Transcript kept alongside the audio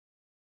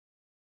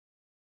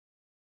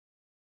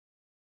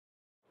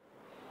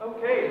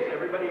Okay, is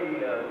everybody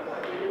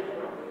seated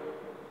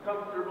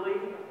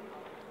comfortably?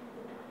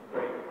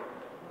 Great.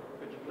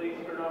 Could you please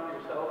turn off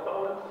your cell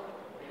phones,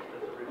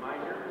 just as a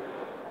reminder?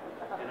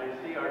 And I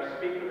see our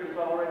speaker is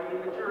already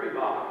in the jury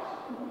box.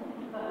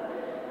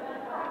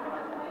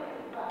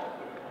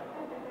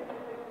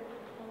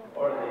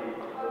 Or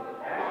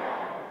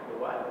the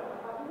what?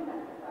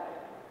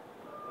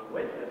 The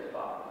witness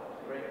box. That's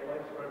a great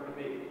place for him to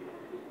be.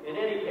 In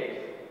any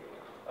case,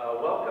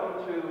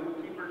 welcome to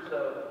Keepers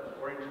of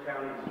Orange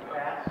County's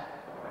Past,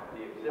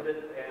 the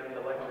exhibit and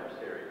the lecture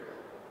series.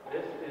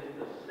 This is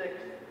the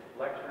 6th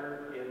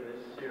lecture in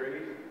this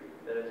series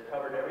that has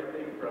covered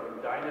everything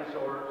from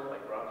dinosaurs like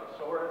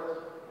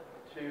Brontosaurus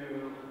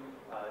to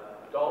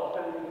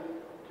dolphins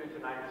to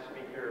tonight's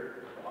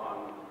speaker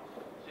on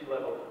sea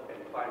level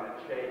and climate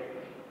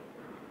change.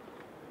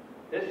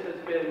 This has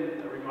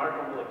been a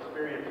remarkable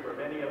experience for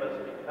many of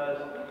us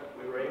because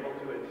we were able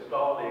to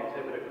install the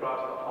exhibit across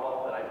the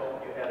hall that I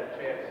hope you had a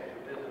chance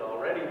to visit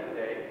already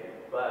today.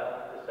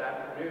 But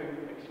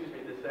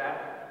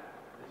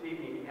this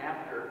evening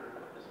after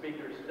the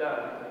speaker's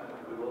done,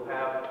 we will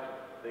have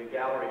the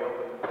gallery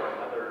open for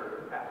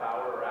another half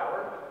hour or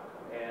hour,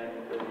 and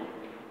the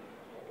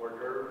hors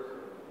d'oeuvres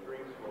and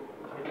drinks will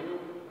continue.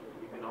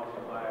 You can also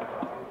buy a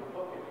copy of the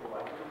book if you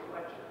like this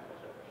lecture,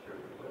 which I'm sure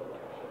you will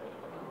actually.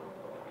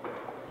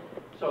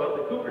 So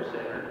the Cooper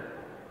Center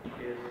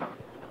is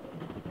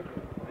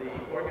the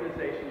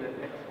organization that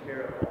takes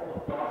care of all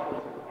the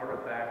fossils and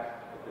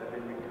artifacts that have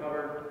been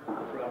recovered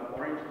from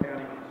Orange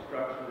County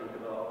construction and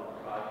development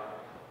projects.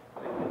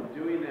 They've been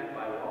doing that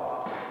by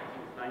law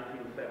since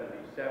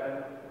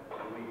 1977,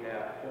 and we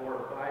have 4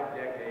 or 5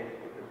 decades,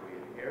 because we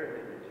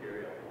inherited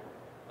material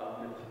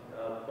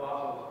of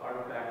fossils,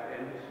 artifacts,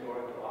 and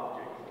historical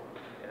objects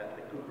at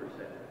the Cooper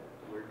Center.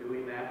 We're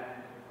doing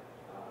that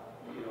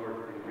in order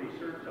to do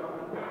research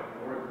on them,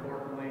 more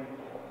importantly,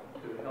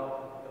 to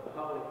help the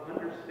public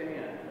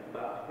understand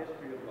about the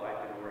history of life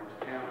in Orange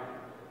County.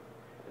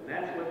 And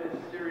that's what this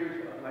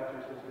series of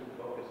lectures has been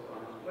focused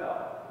on as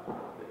well,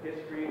 the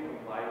history of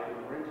life in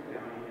Orange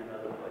County and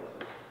other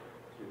places,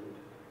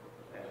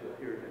 as you'll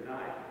hear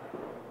tonight.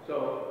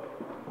 So,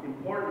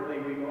 importantly,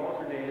 we've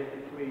alternated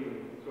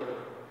between sort of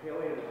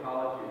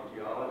paleontology and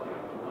geology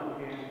on the one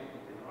hand,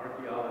 and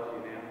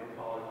archaeology and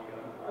anthropology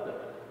on the other.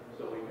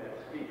 So we've had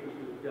speakers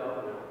who've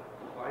dealt with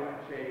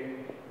climate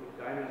change, with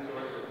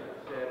dinosaurs, as I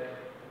said,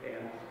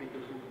 and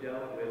speakers who've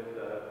dealt with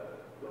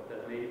what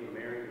the Native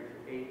Americans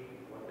ate,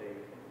 what they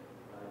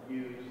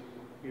used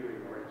here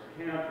in Orange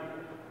County.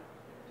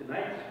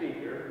 Tonight's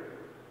speaker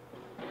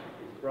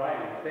is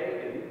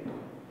Fagan,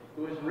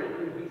 who has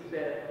written, he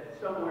said,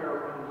 somewhere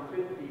around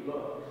 50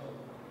 books,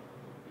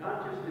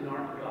 not just in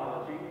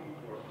archaeology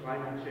or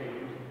climate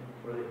change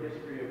or the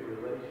history of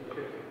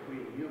relationships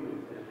between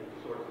humans and these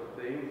sorts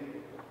of things,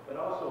 but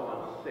also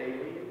on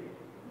sailing,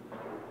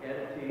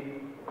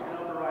 editing, and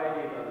a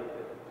variety of other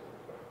things.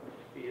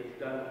 He has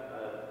done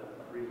a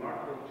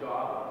remarkable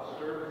job of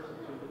service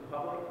to the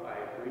public by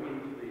bringing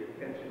to the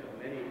attention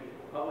of many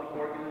public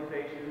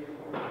organizations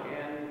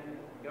and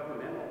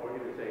governmental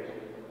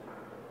organizations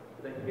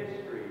the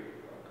history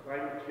of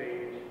climate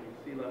change,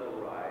 sea level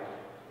rise,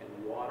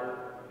 and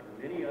water, and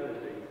many other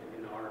things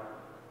in our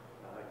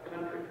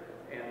country,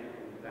 and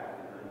in fact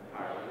in the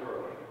entire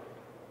world.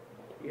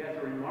 He has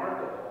a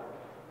remarkable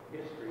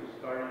history,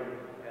 starting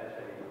as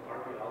an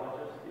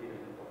archaeologist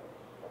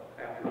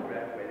after he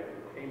graduated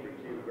from Cambridge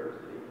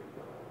University.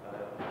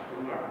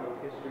 Remarkable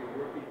history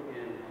working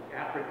in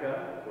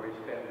Africa, where he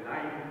spent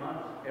 9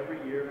 months every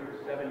year for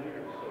 7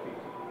 years. So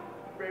he's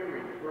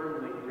very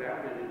firmly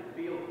grounded in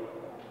field work,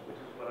 which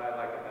is what I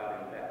like about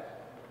him best.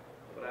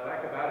 What I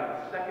like about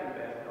him second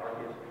best are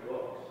his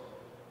books.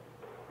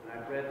 And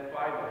I've read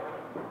 5 of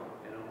them,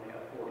 and only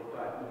have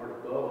 45 more to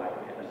go, I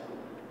guess.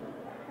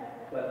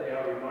 But they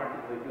are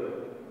remarkably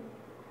good.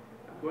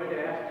 I'm going to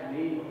ask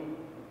Janine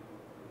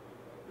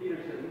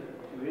Peterson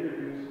to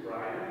introduce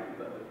Brian,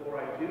 but before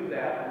I do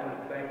that, I want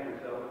to thank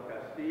Griselda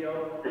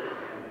Castillo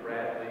and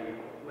Bradley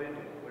Flynn.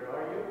 Where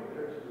are you?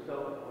 There's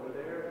Griselda over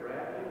there.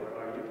 Bradley, where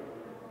are you?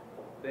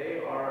 They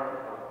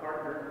are our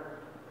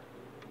partner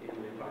in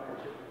the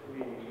partnership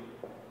between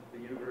the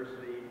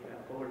University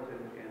at Fullerton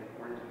and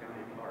Orange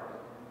County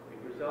Parks. And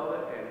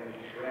Griselda and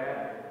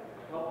Brad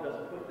helped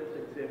us put this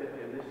exhibit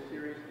and this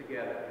series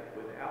together.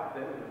 Without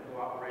them and the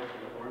cooperation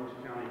of Orange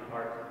County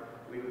Parks,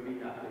 we would be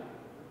nothing.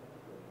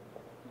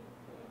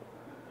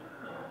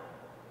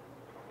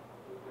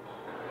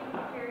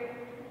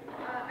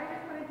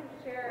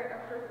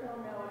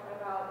 Personal note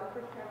about the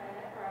first time I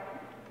met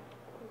Brian.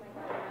 You might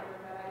not remember,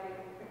 but I do.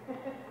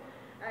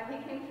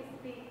 He came to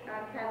speak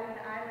on Catalina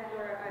Island,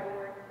 where I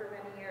worked for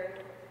many years,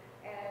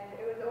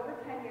 and it was over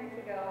 10 years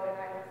ago, and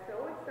I was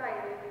so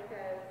excited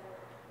because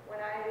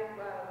when I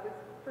was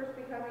first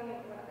becoming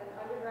an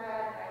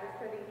undergrad, I was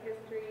studying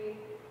history,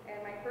 and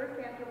my first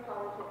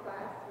anthropology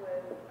class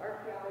was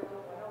Archaeology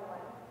 101,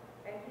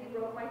 and he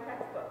wrote my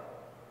textbook.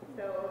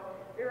 So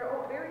there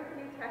are very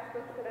few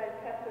textbooks that I've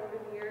kept over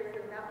the years,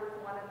 and that was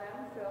one of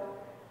them. So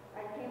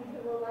I came to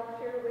the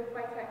lecture with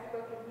my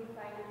textbook, and he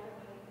signed it for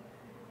me.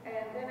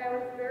 And then I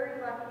was very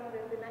lucky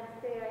that the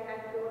next day I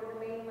had to go to the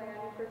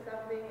mainland for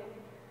something, and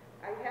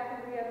I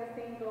happened to be on the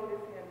same boat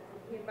as him.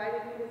 He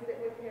invited me to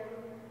sit with him,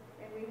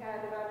 and we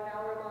had about an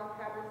hour-long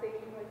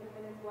conversation with him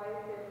and his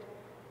wife, and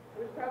it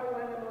was probably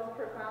one of the most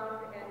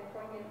profound and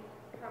poignant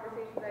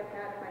conversations I've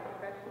had in my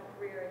professional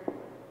career. And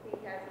he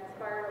has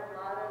inspired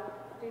a lot of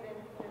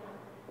students and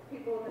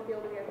people in the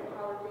field of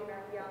anthropology and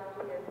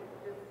archaeology, and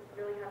just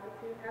really happy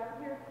to have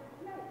him here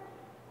tonight.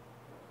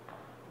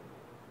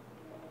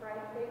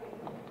 Brian Fagan.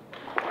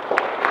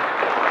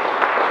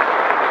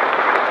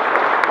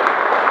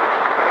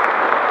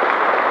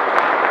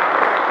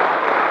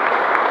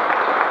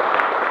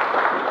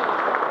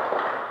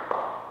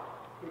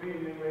 Good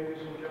evening,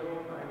 ladies and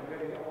gentlemen. I'm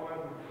very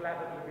honored and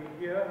flattered to be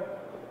here.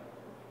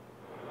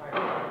 I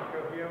hope I'm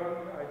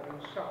coherent. I've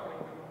been suffering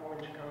from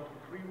Orange County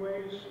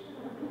freeways.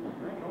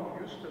 I'm not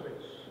used to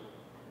this.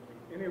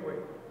 Anyway,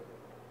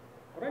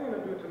 what I'm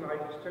going to do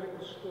tonight is tell you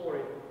the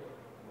story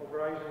of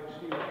rising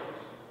sea levels.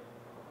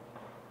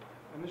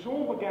 And this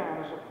all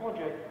began as a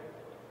project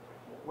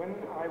when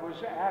I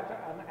was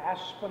at an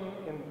Aspen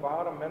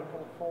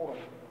Environmental Forum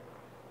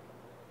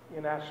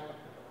in Aspen,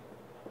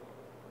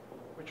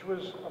 which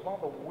was a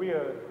rather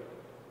weird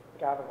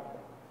gathering,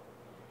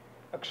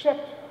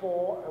 except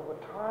for a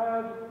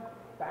retired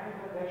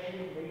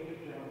Bangladeshi Major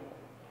General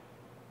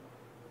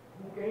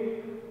who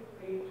gave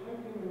a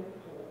 20-minute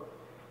talk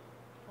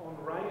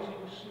on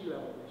rising sea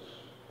levels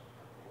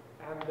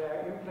and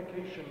their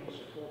implications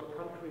for the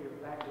country of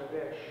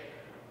Bangladesh,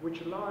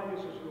 which lies,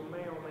 as you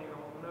may or may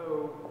not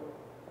know,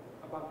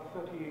 about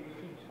 38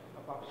 feet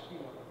above sea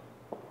level.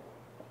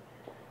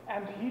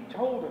 And he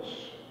told us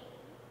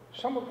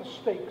some of the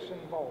stakes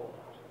involved: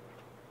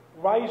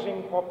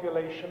 rising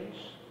populations,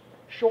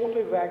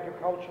 short-lived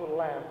agricultural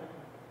land,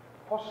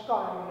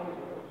 hostile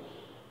neighbors,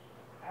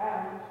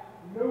 and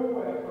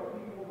nowhere for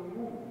people to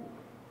move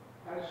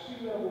as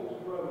sea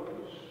levels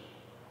rose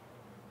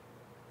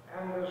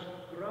and as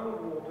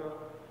groundwater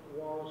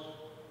was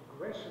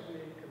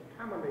aggressively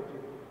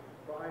contaminated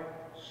by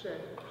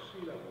said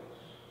sea levels.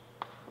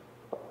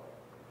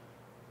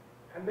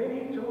 And then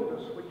he told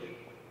us, which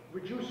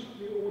reduced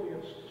the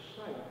audience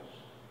to silence,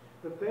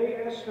 that they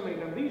estimate,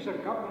 and these are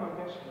government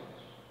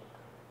estimates,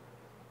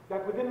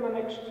 that within the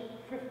next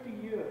 50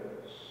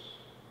 years,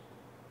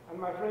 and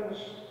my friends,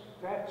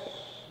 that's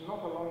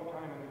not a long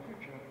time in the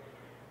future,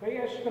 they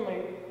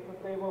estimate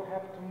that they will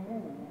have to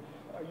move,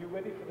 are you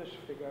ready for this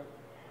figure,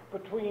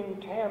 between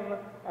 10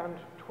 and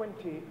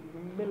 20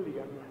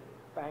 million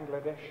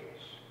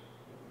Bangladeshis.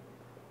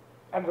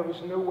 And there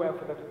was nowhere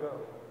for them to go.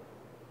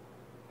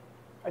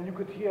 And you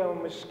could hear a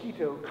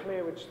mosquito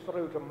clear its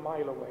throat a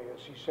mile away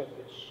as he said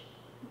this.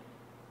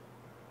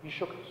 He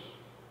shook us.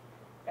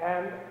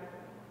 And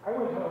I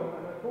went home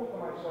and I thought to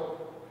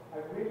myself, I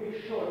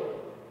really should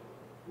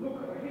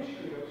look at the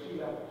history of sea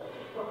levels,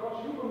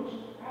 because humans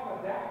have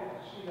adapted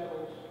to sea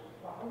levels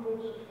for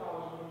hundreds of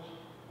thousands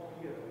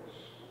of years.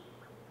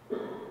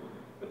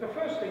 But the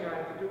first thing I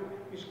have to do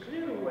is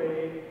clear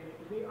away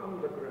the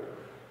undergrowth.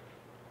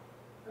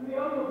 And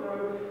the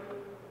undergrowth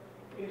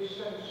is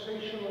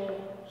sensational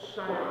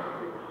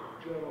scientific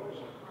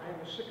journalism. I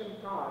am sick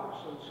and tired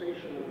of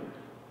sensational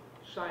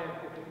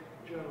scientific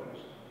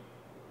journalism.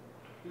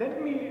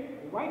 Let me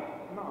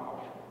right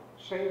now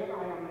say that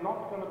I am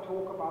not going to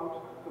talk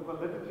about the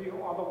validity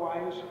or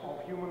otherwise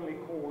of humanly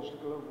caused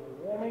global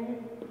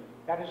warming.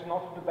 That is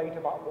not a debate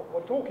about what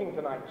we're talking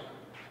tonight.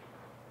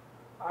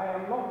 I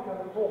am not going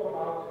to talk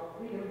about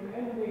the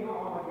impending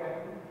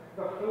Armageddon,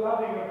 the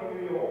flooding of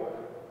New York.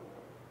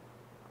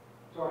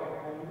 Sorry,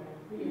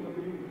 I'm being with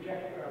you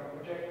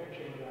projector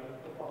chamber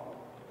at the bottom.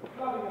 The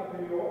flooding of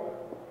New York.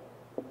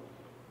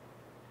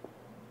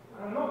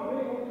 I'm not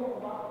really going to talk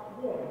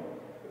about warming,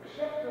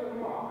 except to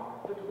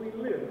remark that we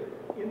live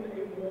in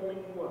a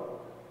warming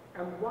world.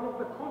 And one of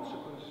the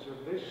consequences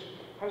of this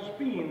has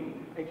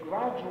been a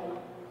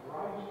gradual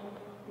rise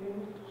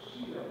in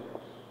sea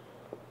levels.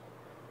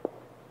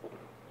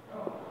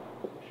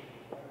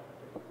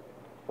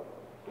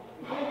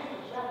 Thanks to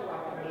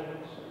satellite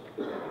measurements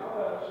and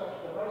other such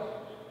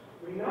devices,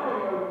 we now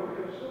know with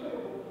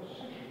considerable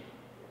precision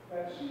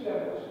that sea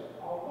levels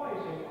are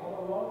rising on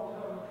a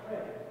long-term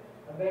trend.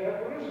 And they have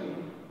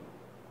risen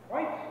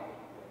quite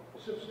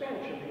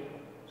substantially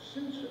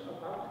since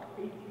about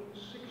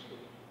 1860,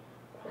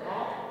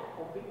 part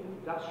of the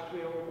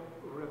Industrial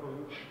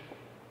Revolution.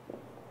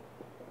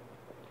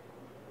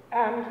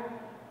 And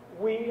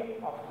we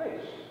are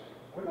faced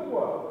with a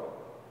world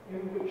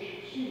in which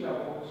sea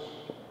levels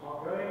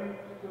are going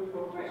to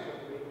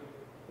progressively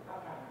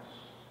advance.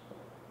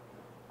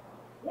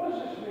 What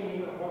does this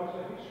mean, and what is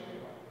the history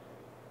of it?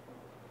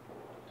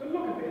 To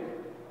look at it,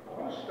 I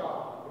want to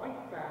start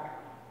right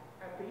back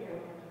at the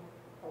end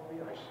of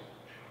the Ice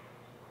Age.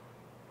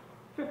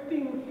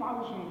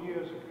 15,000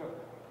 years ago,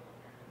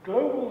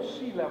 global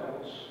sea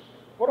levels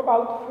were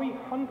about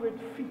 300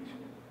 feet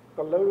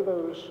below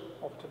those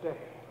of today.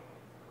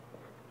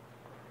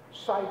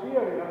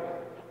 Siberia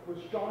was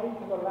joined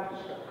to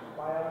Alaska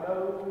by a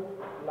low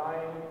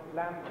Line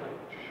land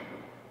bridge.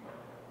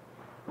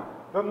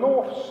 The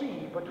North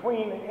Sea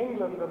between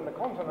England and the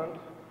continent,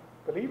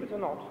 believe it or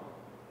not,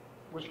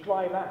 was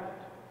dry land.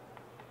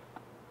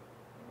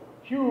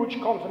 Huge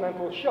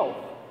continental shelf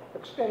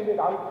extended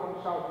out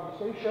from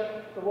Southeast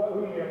Asia. There were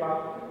only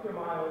about 50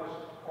 miles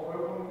of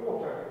open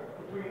water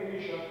between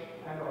Asia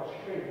and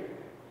Australia.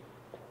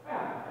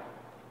 And,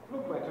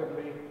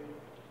 regrettably,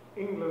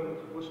 England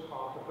was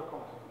part of the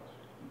continent.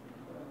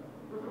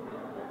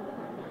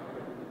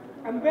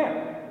 And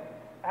then,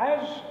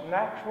 as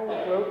natural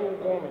global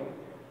warming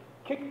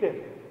kicked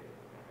in,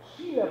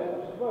 sea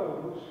levels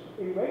rose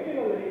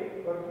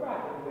irregularly but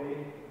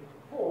rapidly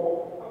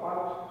for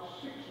about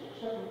 6,000 or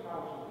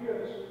 7,000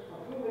 years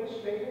until they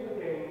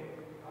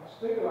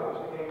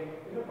stabilized again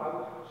in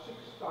about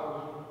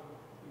 6,000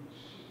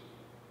 BC.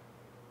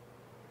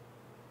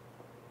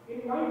 In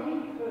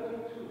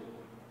 1932,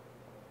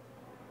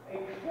 a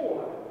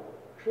trawler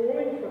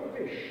trawling for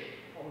fish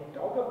on the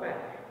Dogger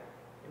Bank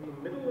in the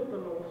middle of the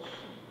North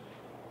Sea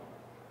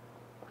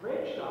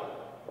dredged up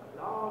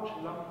a large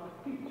lump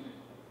of peat,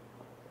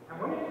 and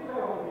when it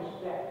fell on his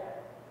deck,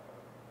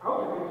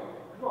 out of it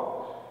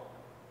dropped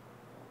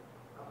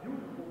a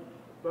beautiful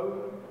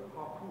bone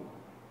harpoon,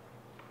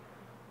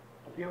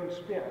 the own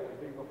spear, as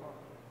they were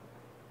found.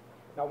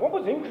 Now, what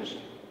was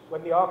interesting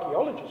when the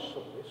archaeologists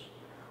saw this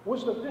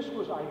was that this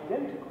was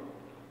identical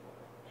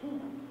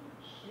to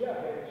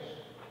spearheads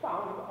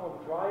found on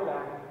dry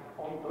land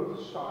on both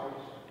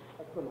sides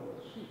of the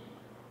North Sea.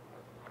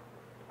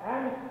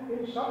 And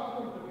in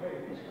subsequent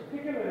decades,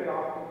 particularly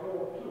after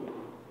World War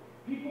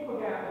II, people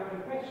began to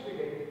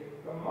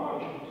investigate the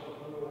margins of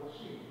the North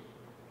Sea.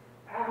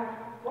 And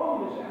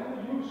from this and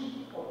the use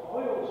of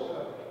oil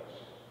surveys,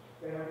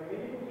 they have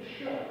been able to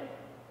show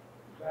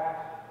that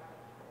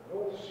the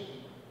North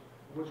Sea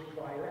was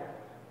dry land.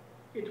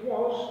 It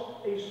was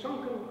a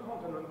sunken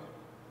continent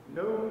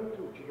known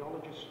to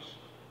geologists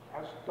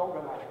as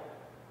Doggerland,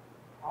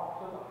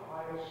 after the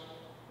highest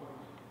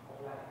point of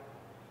land.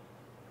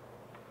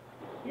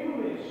 In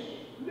this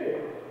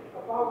lived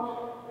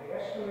about, they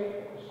estimate,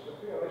 this is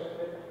a fair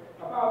estimate,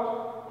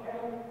 about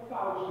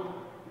 10,000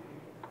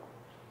 people.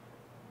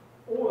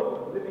 All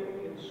of them living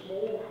in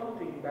small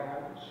hunting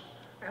bands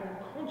and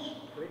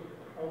constantly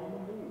on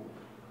the move.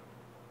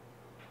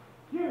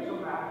 Here's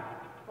a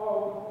map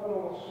of the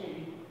North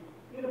Sea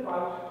in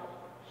about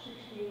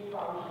 16,000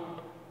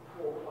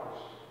 before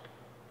Christ.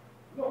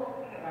 Look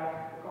at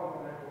the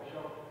continental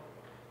shelf.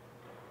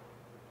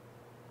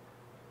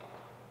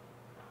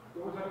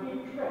 There was a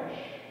deep trench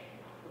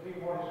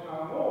between what is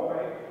now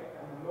Norway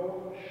and the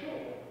northern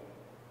shore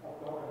of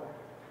Doggerland.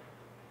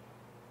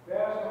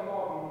 There's the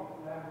modern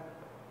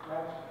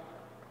landscape.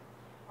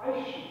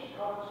 Ice sheets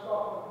cover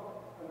Scotland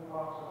and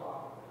parts of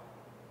Ireland.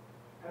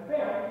 And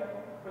then,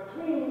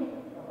 between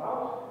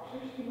about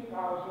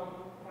 16,000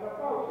 and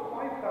about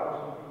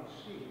 5,000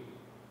 BC,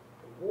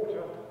 the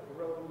water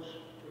rose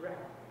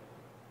rapidly.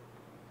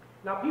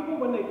 Now, people,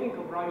 when they think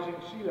of rising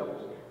sea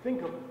levels,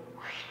 think of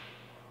whoosh.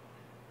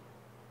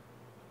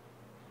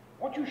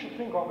 What you should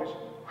think of is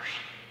whoosh,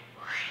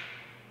 whoosh.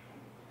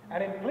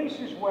 And in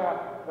places where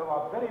there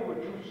are very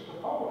reduced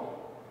topography,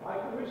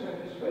 like there is in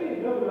this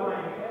very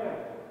low-lying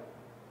area,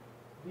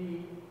 the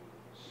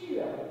sea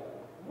level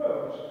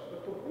rose,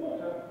 but the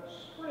water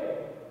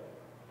spread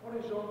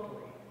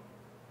horizontally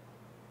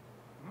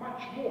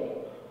much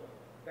more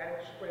than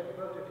it spread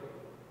vertically,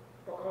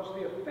 because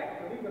the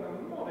effect of even a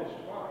modest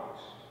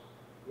rise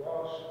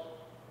was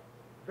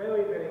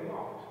very, very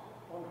marked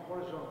on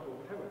horizontal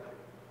territory.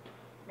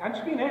 And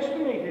it's been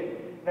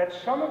estimated that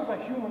some of the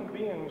human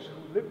beings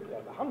who lived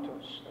there, the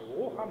hunters, they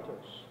were all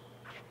hunters,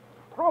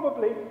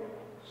 probably,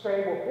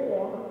 say, were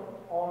born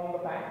on the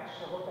banks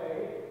of a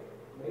bay,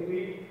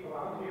 maybe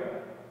around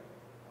here,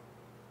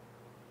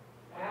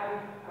 and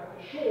at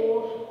the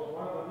shores of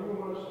one of the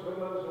numerous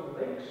rivers and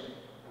lakes.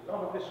 A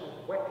lot of this was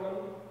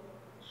wetland,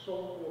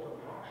 saltwater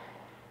marsh.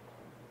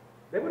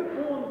 They were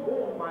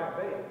born by a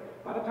bay.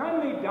 By the time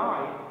they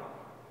died,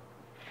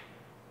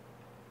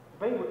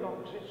 the bay would not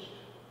exist.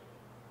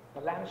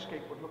 The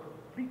landscape would look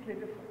completely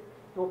different.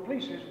 There were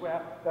places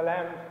where the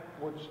land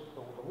would,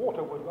 or the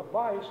water would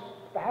rise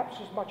perhaps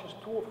as much as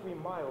 2 or 3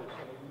 miles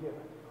in a year.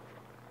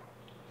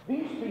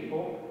 These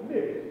people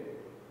lived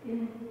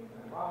in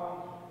and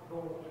around the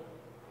water.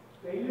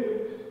 They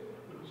lived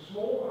in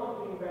small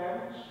hunting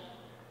bands.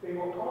 They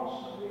were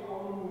constantly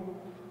on the move,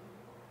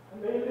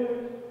 and they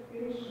lived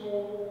in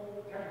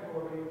small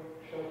temporary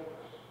shelters.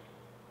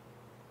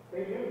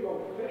 They lived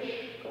on fish,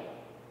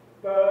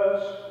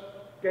 birds,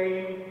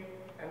 game,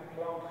 and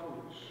plant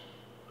foods.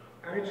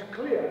 And it's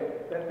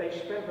clear that they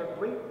spent a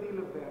great deal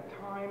of their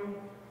time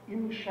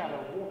in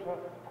shallow water,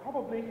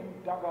 probably in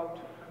dugout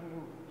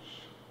canoes.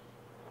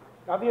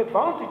 Now, the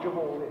advantage of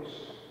all this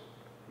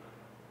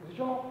is that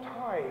you're not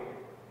tied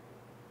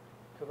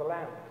to the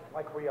land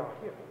like we are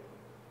here.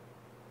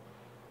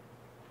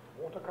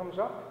 Water comes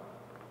up,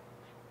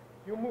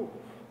 you move.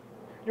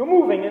 You're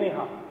moving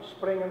anyhow,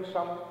 spring and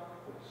summer,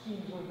 the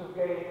seasons of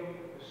game,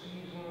 the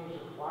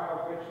seasons of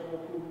wild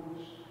vegetable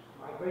foods,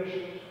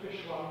 migrations, fish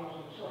runs,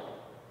 and so on.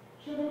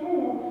 So the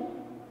move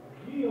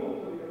and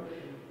yield to the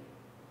ocean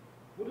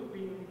would have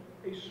been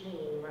a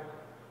small matter.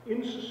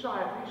 In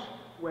societies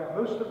where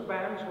most of the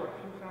bands were a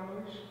few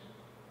families,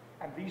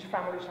 and these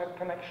families had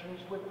connections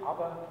with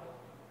other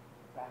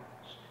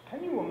bands.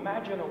 Can you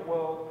imagine a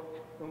world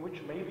in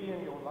which maybe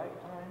in your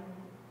lifetime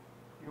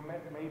you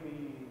met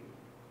maybe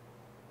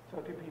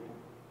 30 people?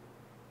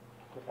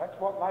 Because that's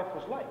what life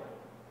was like.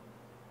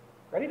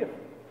 Very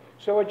different.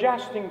 So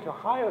adjusting to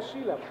higher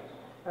sea levels,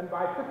 and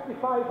by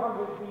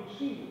 5500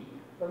 BC,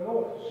 the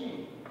North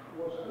Sea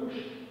was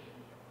ocean.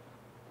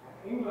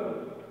 And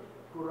England,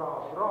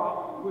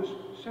 hurrah, was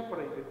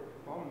separated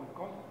from the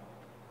continent.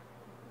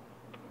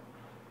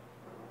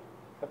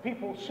 The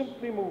people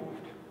simply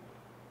moved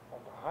on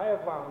the higher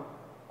ground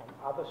on the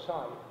other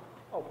side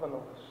of the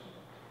North Sea.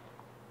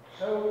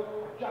 So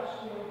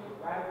adjusting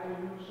to radically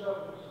new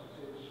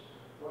circumstances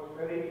was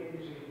very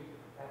easy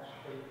and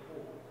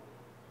straightforward.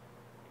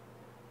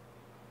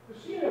 The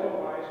sea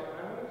level rise,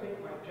 and I'm going to take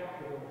my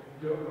jacket off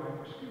if you don't mind,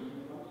 excuse me.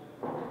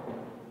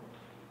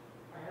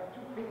 I have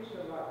two things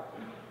in life.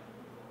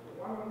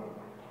 One,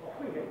 or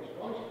three things.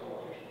 One is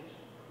politicians,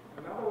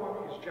 another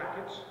one is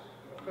jackets,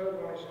 and the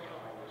third one is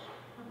ties.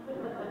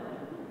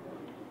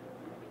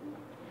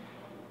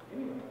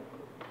 Anyway,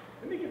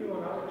 let me give you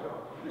another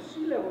example. The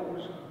sea level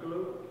was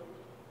global.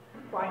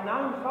 By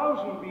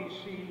 9000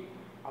 BC,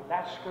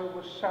 Alaska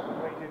was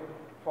separated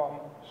from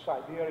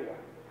Siberia.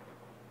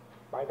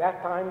 By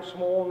that time,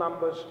 small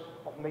numbers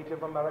of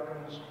Native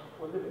Americans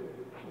were living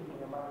in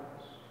the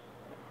Americas.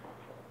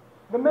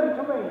 The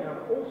Mediterranean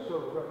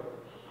also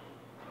rose,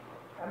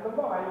 and the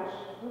rise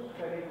was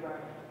very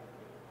grand.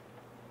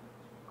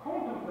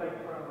 Contemplate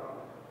for a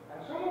moment,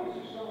 and some of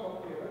this is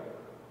somewhat clearer,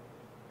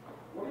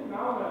 what is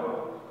now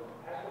known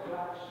as the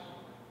Black Sea,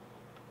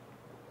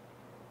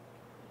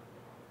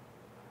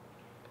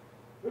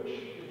 which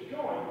is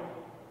joined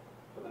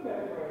with the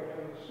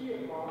Mediterranean, the Sea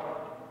of Mara,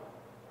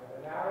 and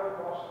the narrow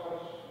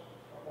Bosphorus,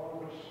 upon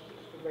which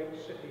is the great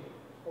city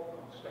of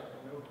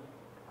Constantinople.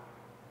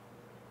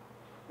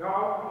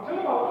 Now,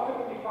 until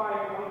about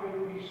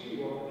 5500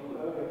 BC, or a little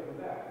earlier than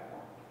that,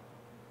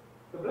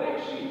 the Black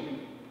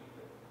Sea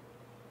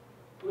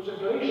was a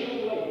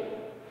glacial lake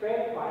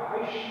fed by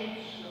ice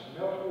sheets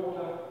of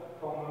meltwater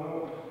from the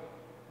north.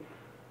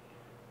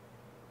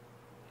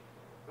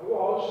 There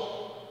was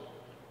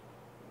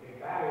a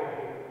barrier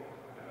here,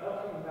 an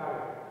earthen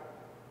barrier.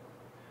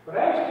 But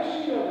as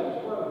the sea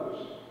levels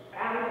rose,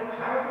 and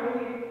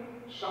apparently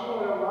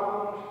somewhere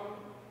around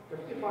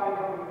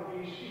 5500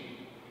 BC,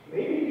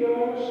 maybe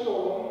during a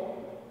storm,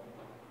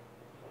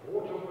 the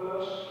water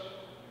burst,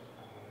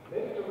 and the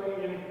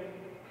Mediterranean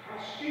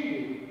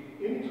cascaded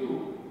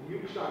into the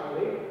Euxine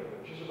Lake,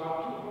 which is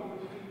about 200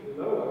 feet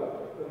lower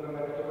than the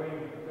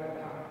Mediterranean at that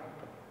time.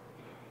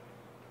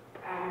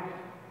 And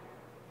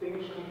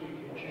things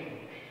completely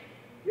changed.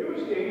 Here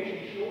was the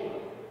ancient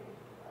shoreline.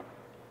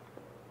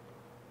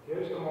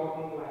 Here's the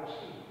modern Black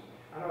Sea.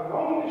 And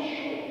along the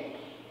shores,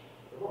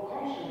 there were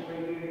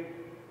concentrated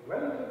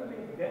relatively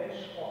dense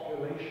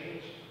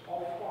populations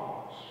of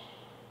farmers.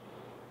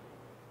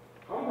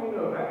 How do we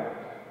know that?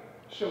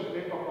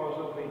 Simply because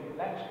of the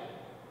landscape.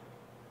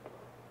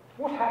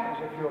 What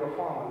happens if you're a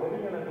farmer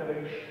living in a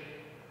village,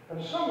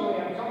 and suddenly,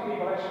 and some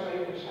people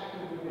estimate this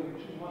happened within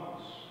 2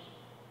 months,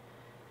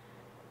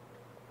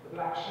 the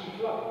Black Sea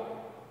flooded?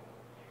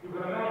 You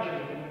can imagine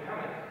in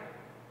panic,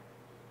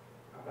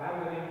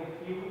 abandoning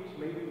fields,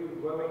 maybe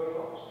with growing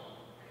crops,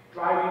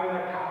 driving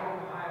their cattle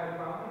to higher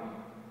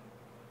ground.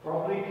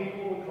 Probably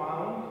people were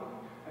drowned,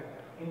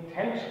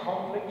 intense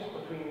conflicts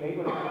between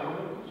neighboring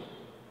communities,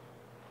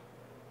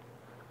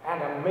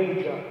 and a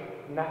major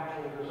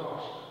natural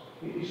disaster.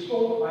 It is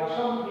thought by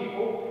some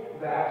people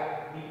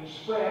that the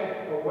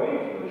spread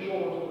away from the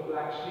shores of the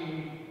Black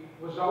Sea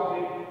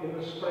resulted in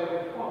the spread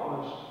of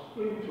farmers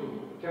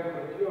into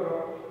temperate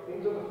Europe,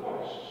 into the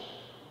forests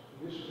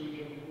in this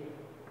region here.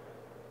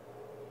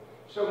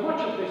 So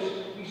much of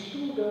this we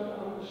still don't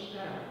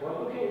understand. We're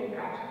looking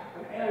at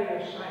an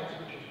area of science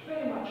which is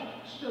very much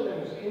still in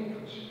its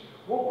infancy.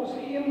 What was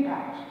the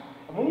impact?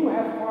 And when you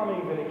have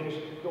farming villages,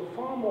 you're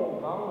far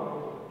more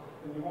vulnerable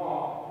than you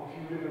are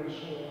if you live in a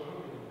small country.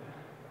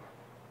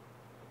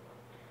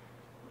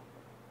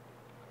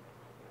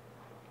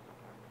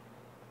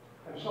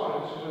 I'm sorry,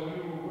 this is a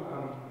new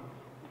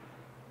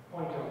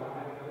point on that. I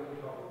had a little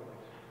trouble with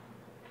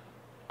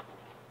it.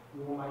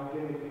 You are my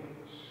guinea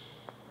pigs.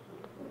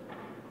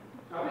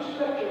 Now, this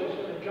lecture is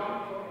going to jump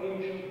from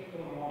ancient to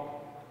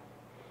modern.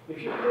 If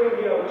you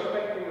came here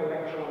expecting a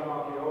lecture on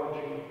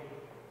archaeology,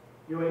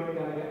 you ain't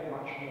going to get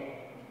much more.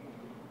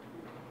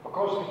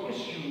 Because the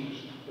issues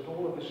that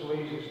all of this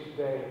raises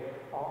today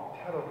are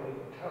terribly,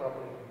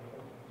 terribly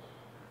important.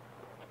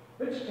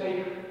 Let's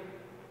take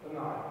the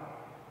Nile.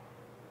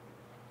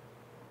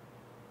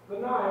 The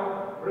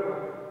Nile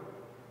River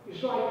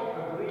is like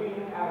a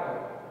green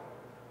arrow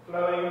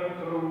flowing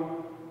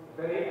through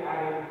the very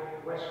arid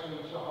western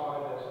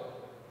Sahara Desert.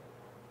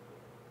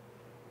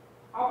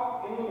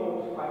 Up in the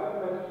north by the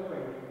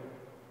Mediterranean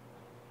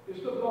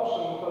is the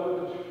blossom of the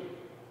lotus tree.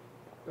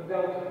 the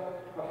delta,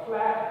 a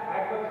flat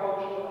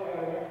agricultural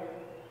area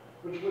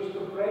which was the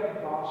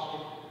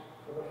breadbasket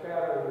for the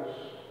pharaohs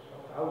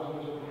of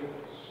thousands of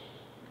years.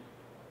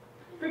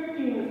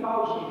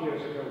 15,000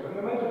 years ago, when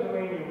the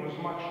Mediterranean was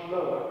much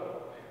lower,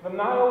 the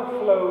Nile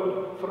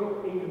flowed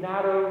through a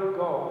narrow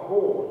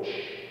gorge,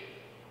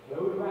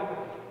 flowed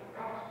rapidly,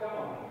 cut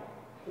down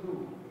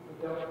through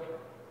the delta.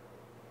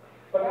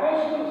 But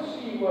as the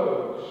sea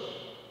rose,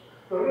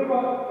 the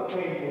river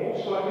became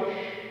more sluggish,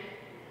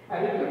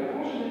 and it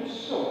deposited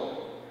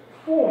silt,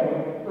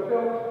 forming the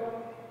delta.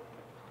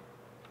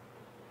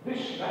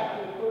 This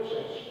natural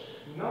process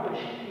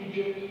nourished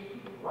Egypt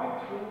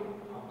right through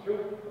until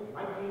the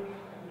 19th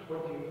and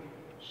 20th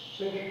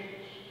centuries.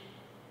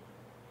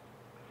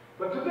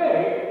 But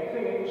today,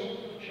 things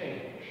have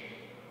changed.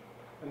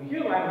 And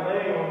here I'm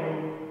laying on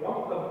you one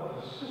of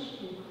the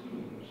persistent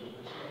themes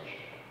of this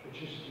lecture,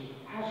 which is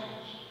the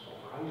hazards of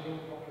rising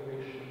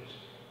populations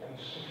and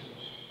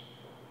cities.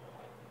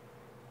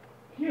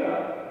 Here,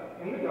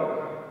 in the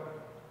Delta,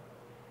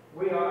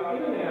 we are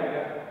in an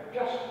area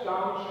just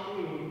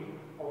downstream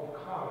of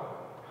Cairo.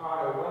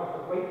 Cairo, one of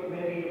the great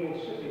medieval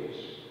cities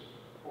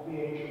of the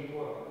ancient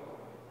world.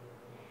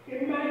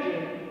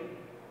 Imagine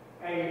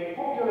a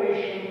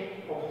population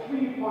of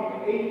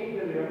 3.8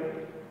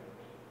 million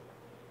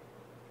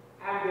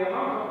and the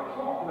amount of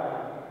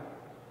cropland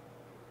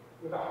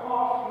with a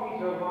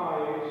half-meter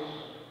rise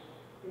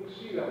in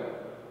sea level.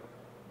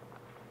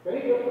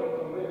 Very different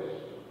from this.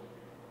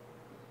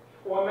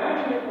 Or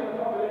imagine it when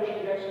the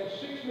population gets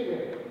to 6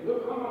 million.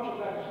 Look how much of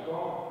that is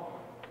gone.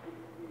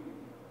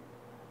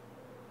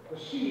 The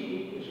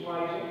sea is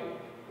rising.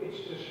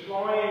 It's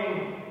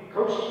destroying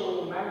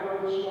coastal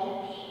mangrove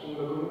swamps and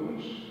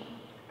lagoons.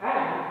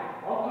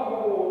 And on top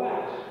of all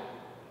that,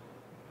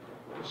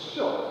 the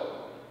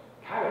silt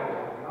carried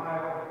by the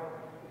Nile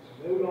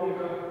is no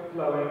longer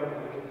flowing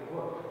like it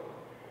would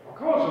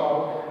because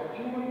of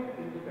human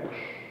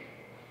intervention.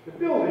 The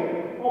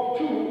building of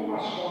two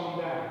Aswan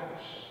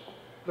dams.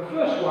 The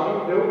first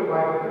one built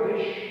by the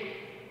British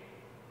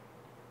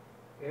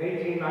in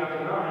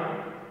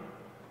 1899,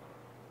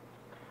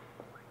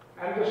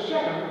 and the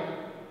second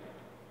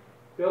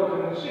built in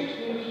the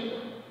 60s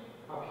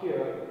up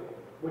here,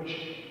 which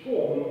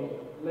formed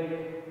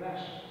Lake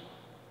Nasser.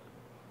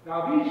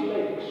 Now these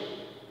lakes,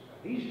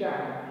 these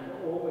dams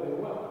are all very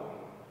well.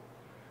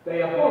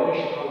 They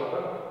abolished,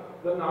 however,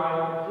 the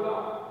Nile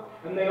flood,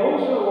 and they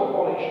also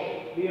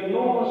abolished the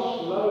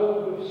enormous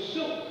load of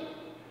silt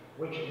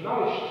which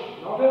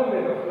nourished not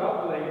only the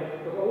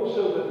floodplain but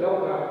also the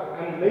delta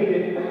and made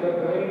it the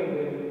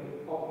grain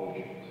of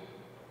Egypt.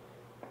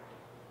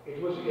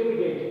 It was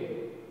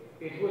irrigated,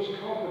 it was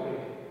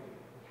cultivated.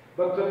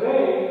 But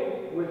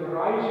today, with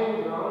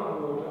rising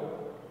groundwater,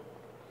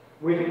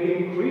 with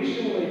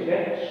increasingly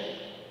dense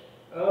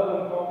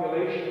urban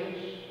populations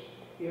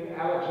in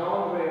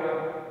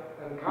Alexandria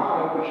and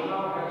Cairo, which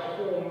now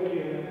has 4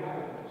 million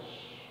inhabitants,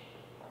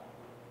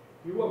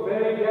 you are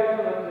very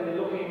definitely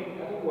looking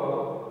at a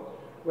world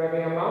where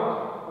the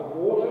amount of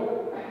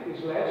water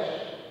is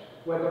less,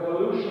 where the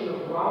pollution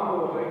of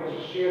groundwater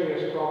is a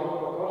serious problem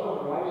because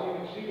of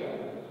rising sea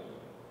levels,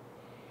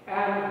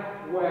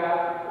 and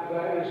where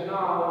there is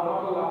now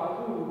not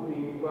enough food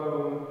being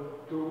grown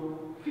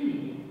to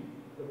feed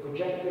the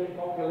projected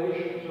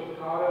populations of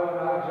Cairo and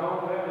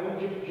Alexandria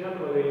and Egypt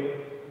generally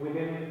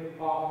within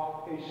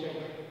half a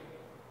century.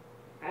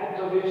 Add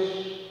to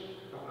this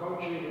a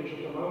country which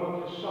at the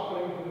moment is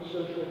suffering from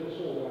social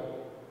disorder,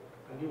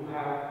 and you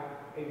have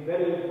a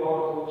very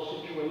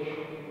volatile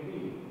situation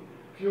indeed,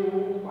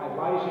 fueled by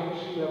rising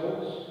sea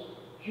levels,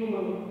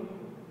 human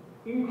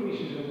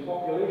increases in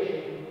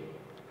population,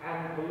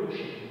 and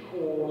pollution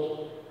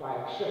caused by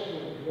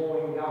excessive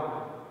drawing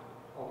down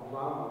of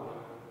groundwater.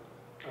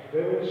 A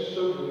very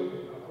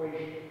sobering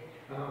equation,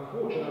 and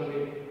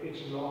unfortunately,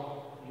 it's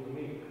not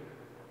unique.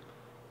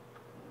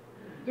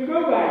 To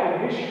go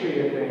back in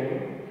history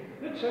again,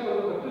 let's have a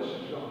look at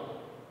this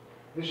example.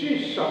 This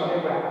is southern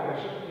Iraq,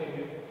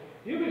 Mesopotamia.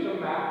 Here is a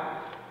map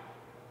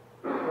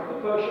of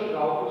the Persian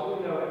Gulf as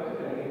we know it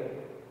today.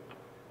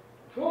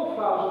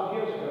 12,000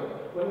 years ago,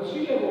 when the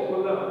sea levels were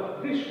low,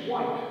 this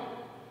white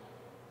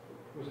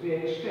was the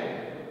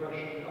extent of the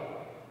Persian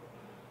Gulf.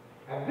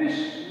 And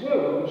this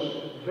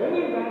rose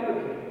very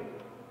rapidly,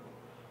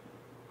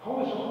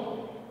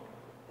 horizontally.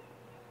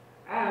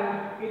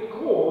 And it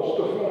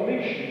caused the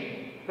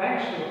formation,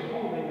 thanks to the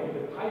ponding of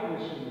the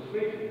Tigris and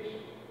Euphrates,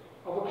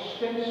 of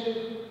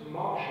extensive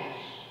marshes,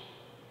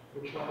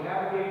 which were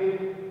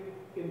navigated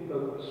in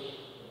boats.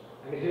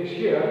 And it is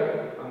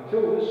here,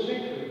 until this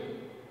century,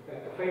 that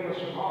the famous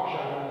marsh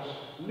islands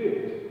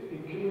lived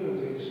in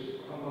communities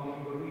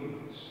among the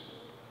reeds.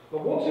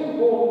 But what's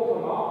important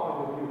from our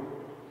point of view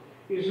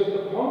is that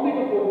the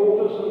ponding of the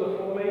waters and the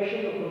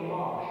formation of the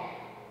marsh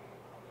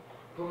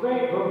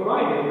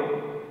provided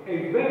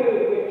a very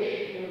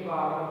rich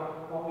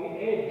environment on the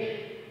edge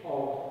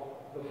of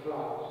the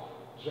flood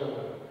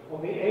zone,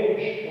 on the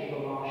edge of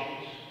the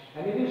marshes.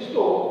 And it is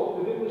thought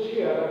that it was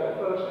here that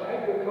the first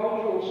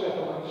agricultural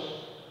settlements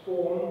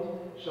formed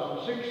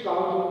some 6,000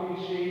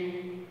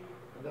 BC,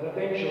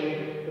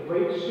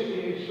 great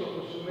cities of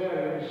the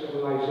Sumerian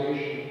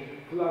civilization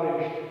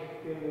flourished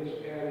in this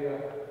area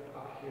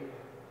up here.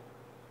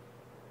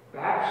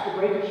 Perhaps the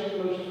greatest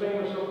and most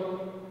famous of them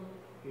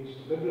is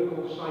the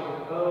biblical site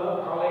of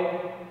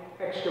Ur,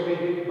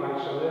 excavated by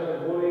Sir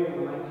Leonard Woolley in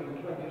the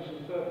 1920s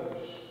and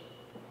 30s.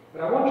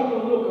 But I want you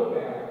to look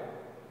at that,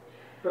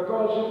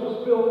 because it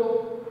was built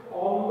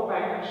on the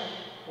banks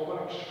of an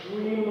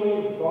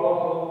extremely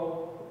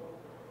volatile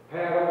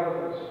pair of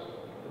rivers,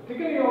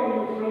 particularly on the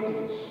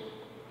Euphrates,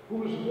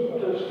 whose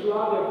waters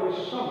flood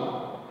every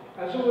summer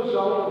as a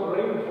result of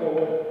rainfall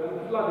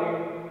and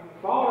flooding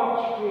far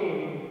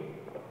upstream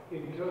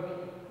in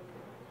Turkey.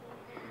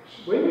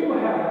 When you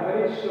have a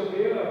very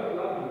severe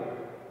flood here,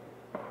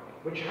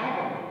 which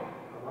happened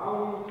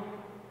around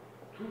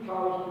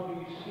 2000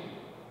 BC,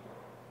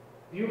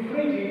 the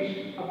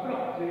Euphrates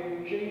abruptly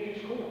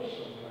changes course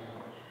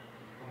sometimes.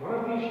 And one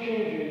of these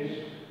changes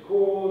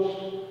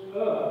caused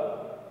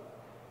Ur,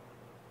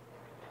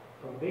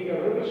 from being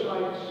a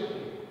riverside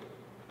city,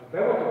 a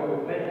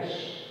veritable Venice,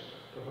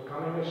 to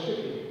becoming a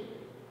city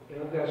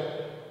in a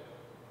desert.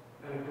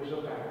 And it was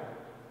a barren.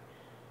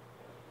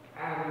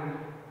 And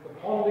the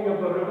ponding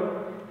of the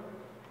river,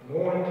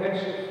 more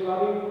intensive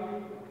flooding,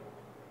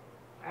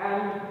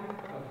 and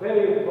a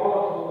very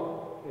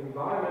volatile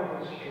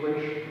environmental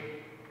situation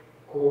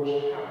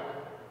caused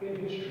havoc in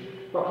history.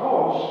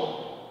 Because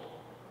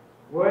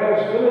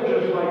whereas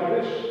villages like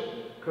this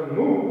can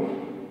move,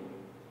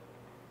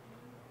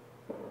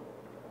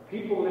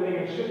 people living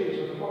in cities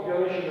with a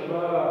population of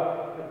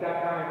at that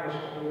time was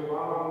probably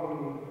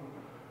around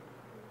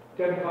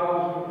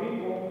 10,000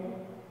 people,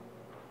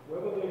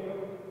 where would they go?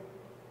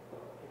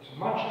 It's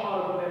much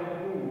harder for them to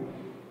move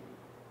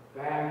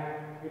than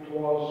it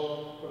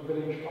was for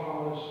village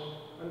farmers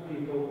and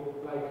people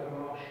like the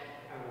marsh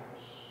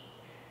Arabs.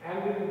 And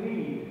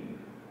indeed,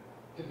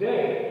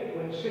 today,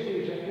 when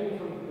cities are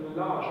infinitely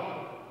larger,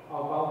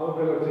 our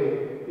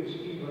vulnerability is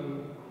even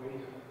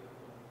greater.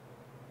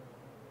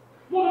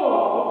 What are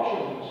our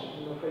options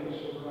in the face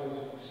of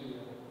rising sea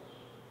levels?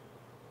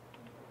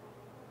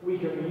 We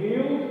can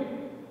yield,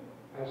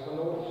 as the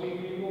North Sea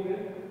people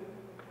did.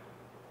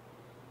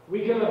 We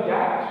can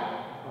adapt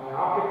by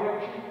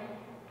architecture,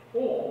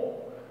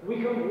 or we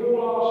can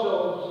wall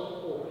ourselves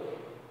off.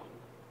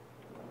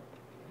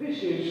 This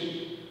is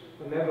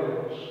the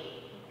Netherlands,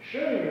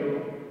 showing you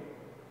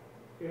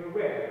in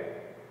red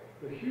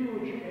the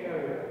huge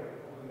area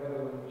of the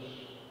Netherlands,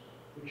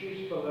 which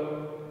is below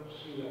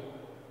sea level.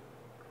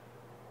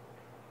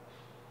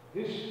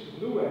 This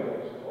blue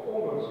areas are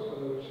almost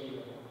below sea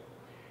level.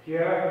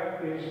 Here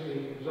is the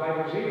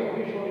Zuiderzee,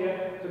 originally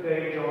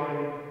today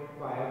joined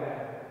by a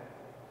dam.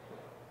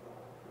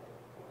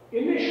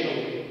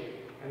 Initially,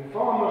 and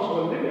farmers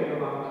were living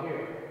around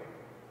here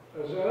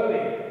as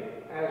early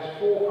as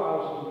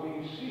 4000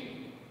 BC,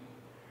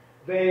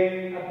 they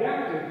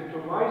adapted to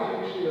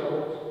rising sea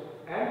levels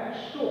and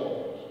to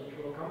storms, which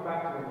we'll come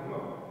back to in a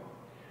moment,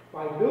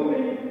 by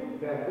building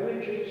their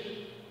villages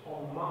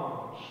on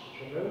mounds,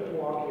 which are known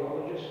to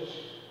archaeologists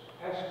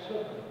as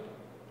sunken.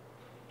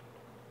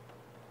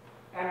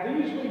 And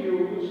these were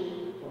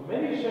used for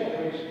many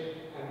centuries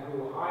and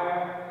grew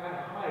higher and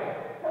higher.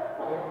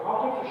 They're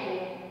artificial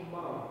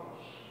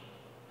mounds.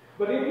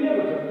 But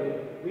inevitably,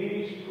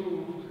 these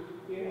proved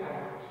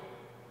inadequate.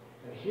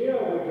 And here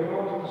we bring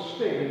onto the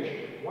stage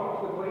one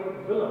of the great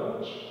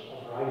villains of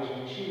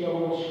rising sea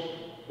levels,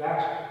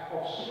 that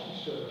of sea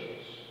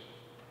surges.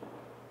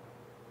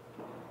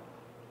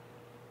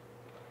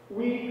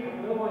 We have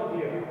no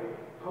idea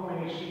how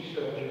many sea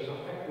surges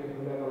affected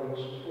the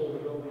Netherlands before the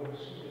building of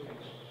sea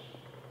defenses.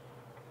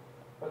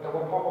 But there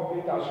were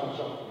probably dozens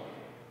of them.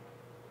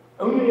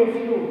 Only a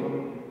few of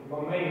them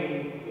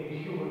remain in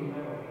human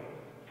memory.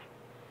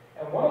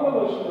 And one of the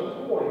most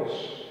notorious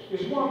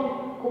is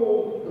one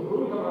called the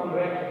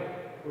Bruggenanrek,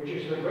 which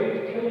is the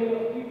great killing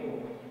of people,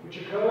 which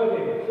occurred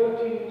in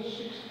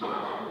 1362.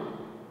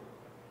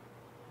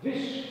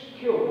 This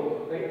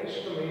killed, they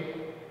estimate,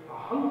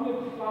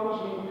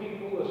 100,000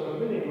 people as a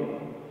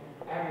minimum,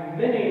 and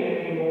many,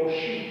 many more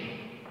sheep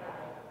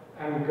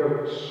and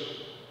goats.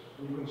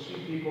 You can see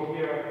people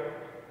here.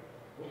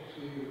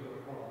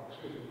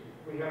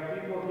 We have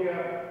people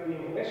here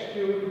being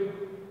rescued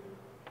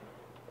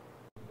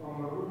from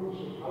the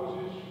roofs of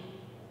houses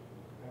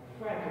and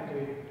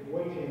frantically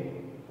waiting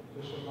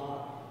to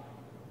survive.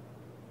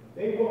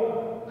 They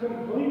were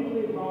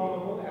completely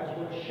vulnerable, as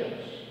were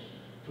ships,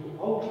 to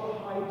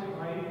ultra-high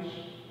tides,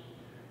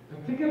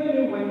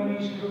 particularly when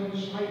these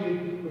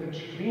coincided with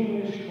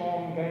extremely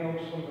strong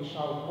gales from the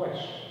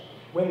southwest,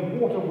 when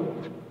water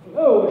would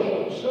flow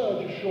ashore,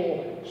 surge ashore,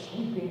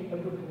 sweeping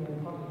everything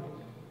in front of it,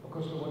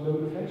 because there were no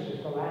defenses.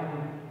 The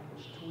land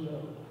was too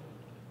low.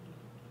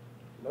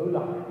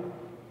 Low-lying.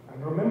 And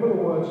remember the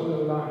words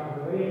low-lying,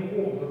 they're very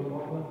important in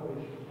modern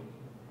equation.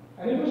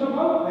 And it was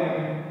about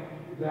then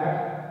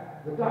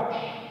that the Dutch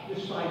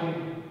decided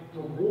to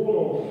wall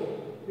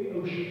off the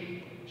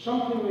ocean,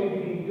 something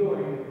they'd been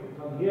doing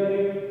for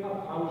nearly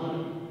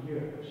 1,000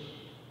 years.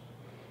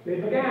 They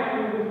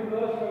began with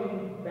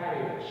earthen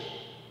barriers,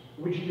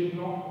 which did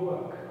not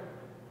work.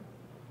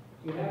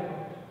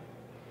 inadequate.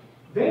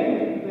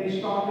 Then they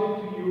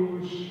started to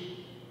use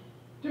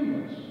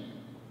timbers.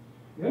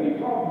 The only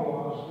problem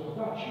was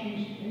the Dutch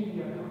East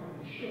India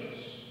Company ships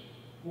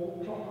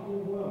brought tropical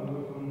worm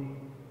with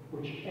them,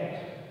 which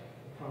ate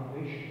the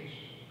foundations.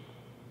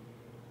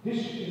 This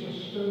is a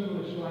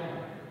stoneless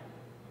land,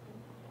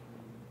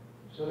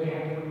 so they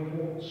had to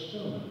import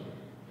stone.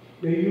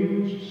 They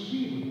used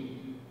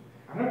seaweed,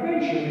 and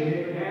eventually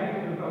they began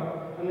to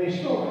develop, and they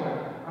still have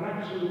an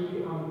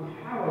absolutely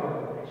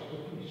unparalleled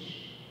expertise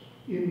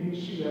in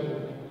sea level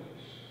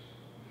techniques.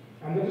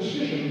 And the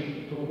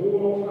decision to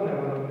wall off the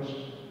Netherlands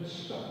has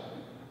stuck.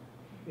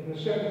 In the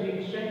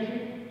 17th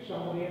century,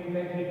 somebody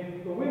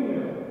invented the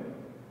windmill,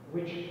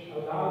 which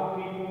allowed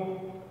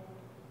people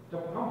to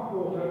pump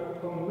water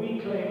from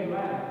reclaimed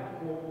land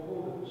called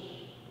polders.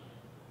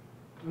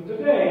 And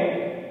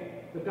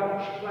today, the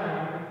Dutch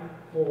plan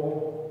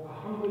for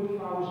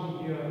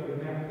 100,000-year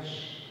events,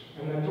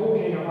 and they're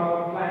talking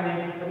about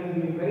planning,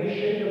 having been very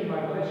shaken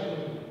by the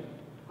lesson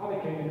of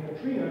Hurricane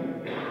Katrina,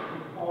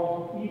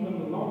 of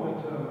even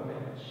longer-term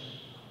events.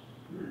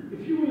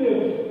 If you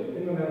live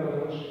in the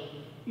Netherlands,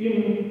 in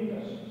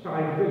a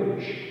tide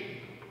village,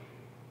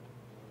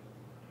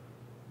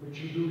 which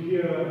you do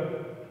here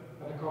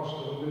at a cost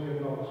of $1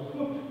 million a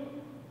foot,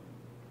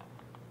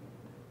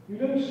 you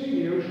don't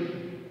see the ocean.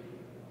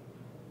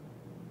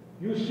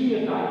 You see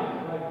a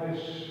dike like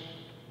this,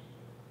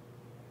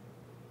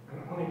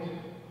 and on it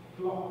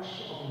flocks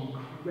of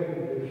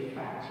incredibly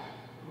fat,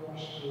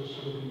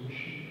 prosperous-looking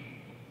sheep.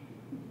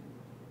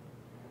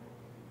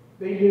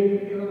 They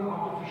live in an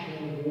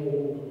artificial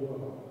walled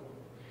world.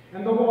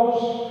 And there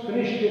was,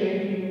 finished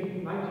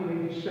in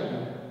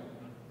 1987,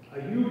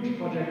 a huge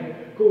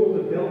project called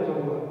the Delta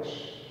Works,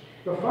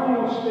 the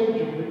final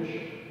stage of which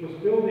was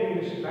building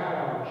this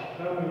barrage,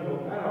 terminal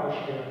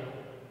barrage here,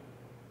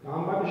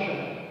 down by the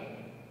shore.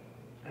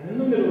 And in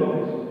the middle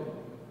of it,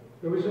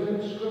 there was an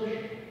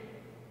inscription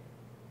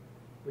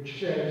which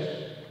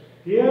says,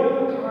 "Here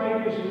the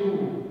tide is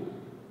ruled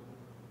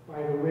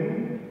by the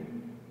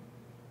wind,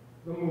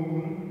 the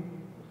moon,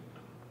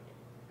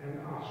 and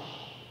us,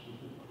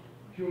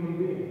 human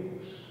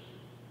beings."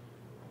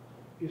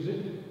 Is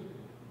it?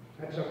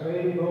 That's a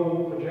very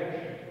bold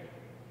projection.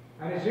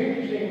 And it's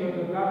interesting that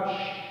the Dutch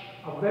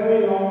are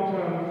very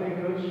long-term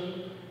thinkers.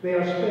 They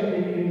are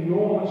spending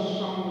enormous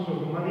sums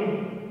of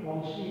money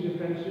on sea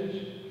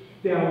defenses.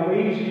 They are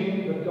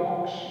raising the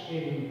docks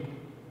in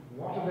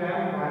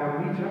Rotterdam by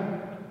a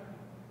meter.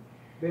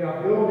 They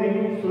are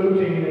building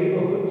floating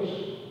neighborhoods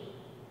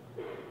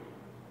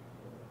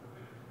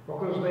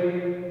because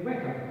they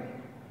reckon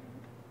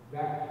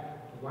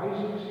that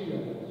rising sea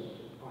levels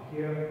are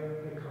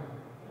here to come.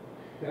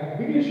 Their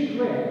biggest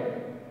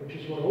dread, which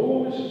is what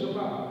all this is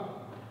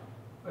about,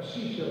 are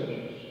sea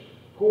surges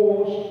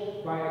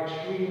caused by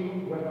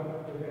extreme weather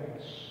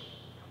events.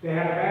 They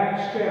had a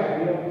bad scare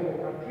the year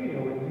before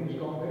Katrina when things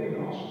got very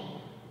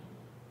nasty.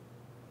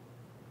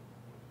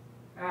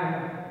 And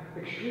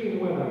extreme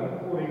weather,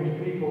 according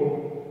to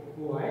people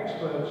who are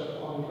experts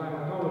on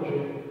climatology,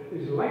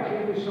 is likely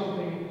to be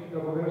something that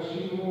we're going to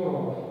see more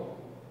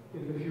of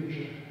in the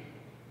future.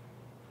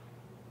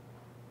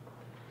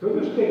 So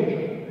there's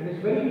danger, and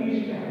it's very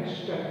easy to have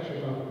hysterics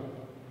about it,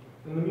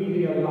 and the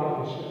media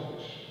love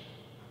hysterics.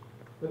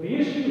 But the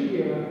issue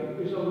here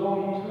is a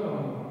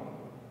long-term one.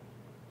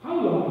 How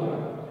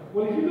long-term?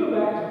 Well, if you go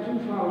back to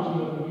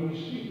 2000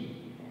 BC,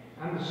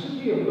 and the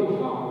city of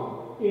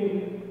Lofar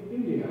in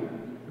India,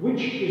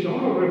 which is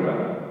on a river,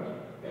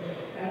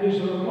 and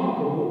is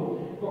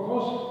remarkable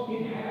because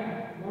it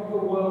had one of the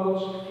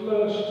world's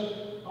first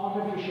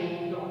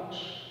artificial docks,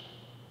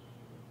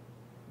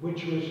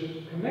 which was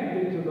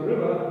connected to the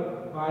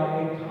river by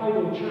a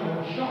tidal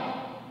channel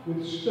shut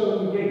with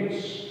stone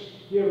gates.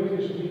 Here it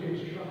is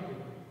reconstructed.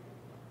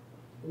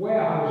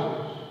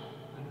 Warehouses,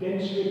 a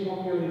densely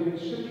populated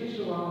city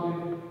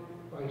surrounded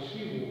by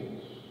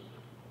seawalls.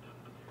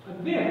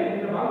 And then,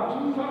 in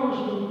about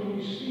 2000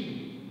 BC,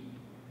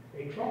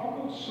 a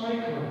tropical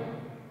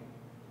cyclone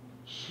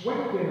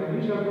swept in,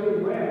 and these are very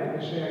rare in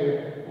this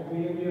area of the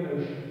Indian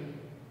Ocean,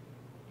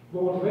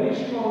 brought very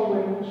strong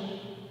winds,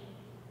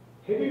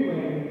 heavy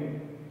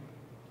rain,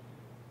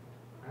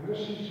 and a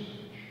sea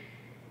surge.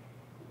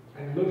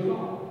 And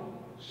Lofar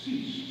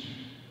ceased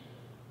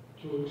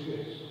to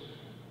exist.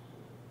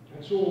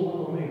 That's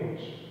all that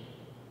remains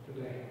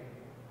today.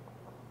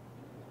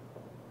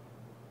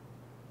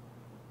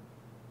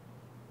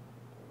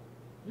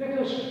 Let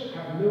us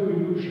have no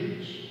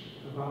illusions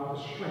about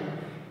the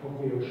strength of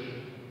the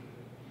ocean,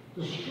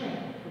 the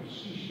strength of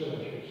sea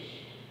surges,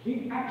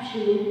 the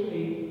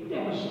absolutely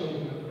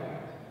devastating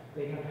effect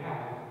they can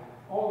have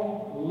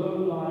on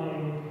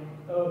low-lying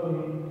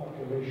urban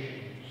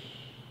populations.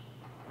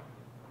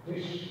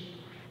 This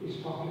is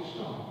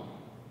Pakistan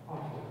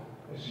after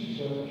a sea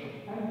surge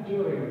and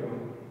during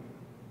one.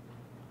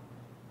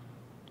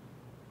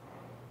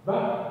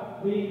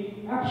 But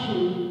the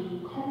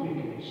absolute copy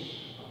case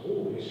of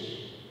all this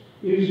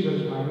is,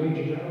 as my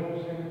Major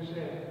General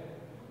said,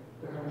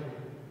 the country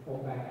of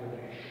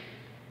Bangladesh.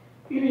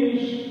 It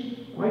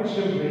is, quite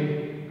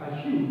simply, a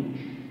huge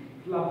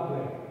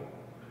floodplain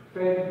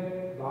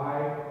fed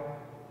by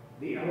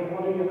the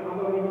Irrawaddy and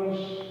other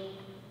rivers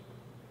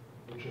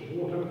which are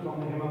watered from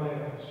the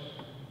Himalayas.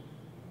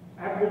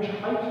 Average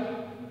height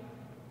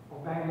of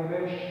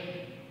Bangladesh,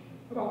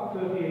 about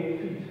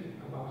 38 feet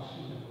above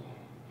sea level.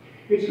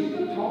 It's at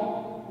the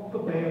top of the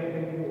Bay of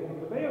Bengal.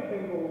 And the Bay of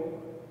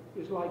Bengal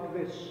is like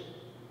this,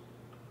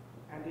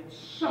 and it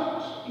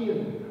sucks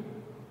in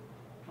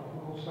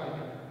tropical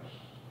cyclones,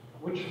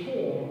 which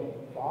form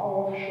far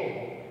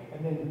offshore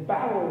and then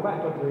barrel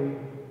rapidly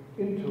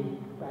into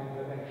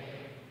Bangladesh.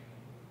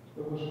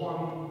 There was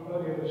one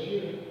earlier this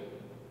year.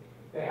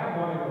 They had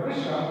one in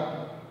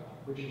Orissa,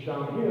 which is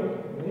down here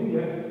in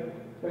India,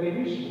 very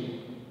recently.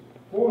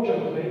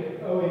 Fortunately,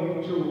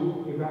 owing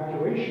to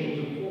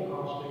evacuations and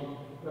forecasting,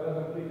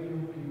 relatively few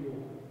people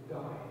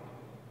died.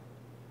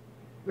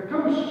 The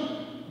coast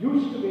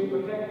used to be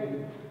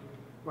protected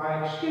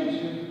by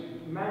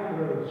extensive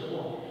mangrove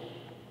swamps.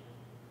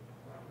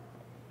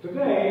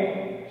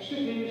 Today,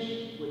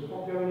 cities with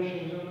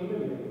populations in the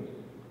millions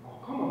are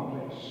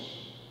commonplace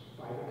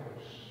by the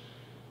coast.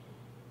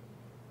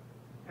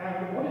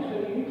 And what is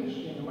very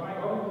interesting, when I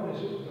got into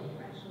this, it was a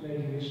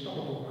fascinating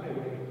historical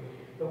highway.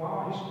 There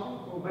are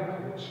historical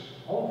records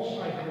of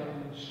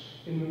cyclones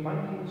in the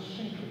 19th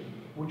century,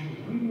 which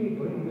really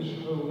bring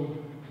this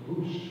home to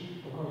roost,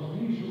 because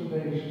these were the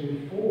days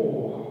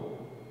before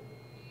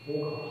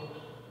forecast.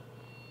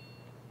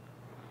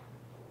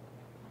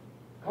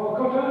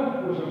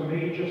 Calcutta was a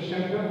major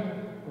center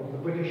of the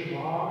British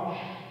Raj.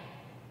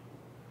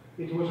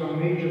 It was a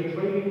major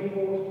trading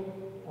port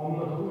on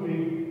the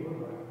Hooghly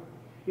River.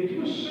 It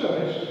was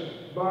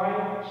serviced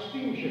by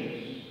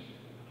steamships,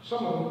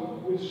 some of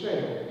them with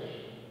sails.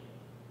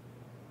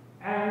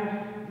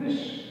 And this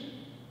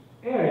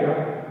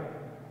area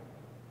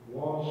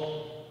was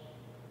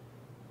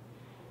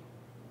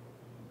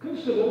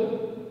considered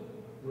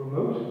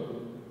remote,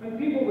 and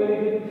people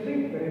really didn't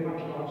think very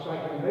much about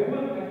cycling. They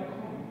weren't that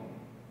common.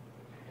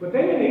 But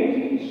then in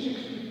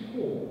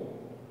 1864,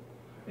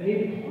 an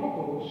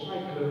improbable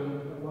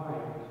cyclone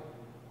arrived.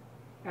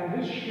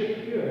 And this ship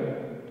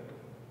here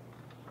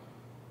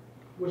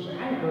was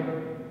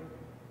anchored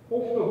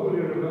off the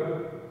Hooghly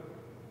River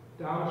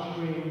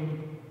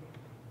downstream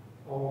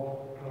of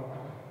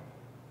Calcutta.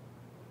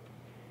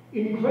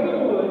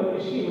 Incredible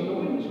to see when the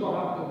winds got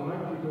up to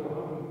 90 to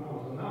 100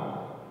 miles an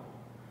hour.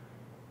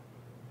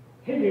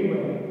 Heavy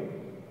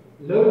rain,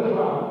 low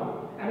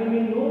cloud, and an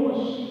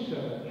enormous sea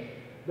surge.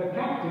 The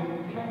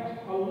captain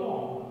kept a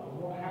log of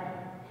what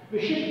happened. The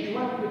ship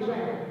dropped its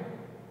anchor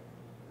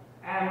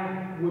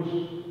and was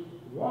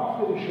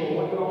wafted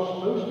ashore. It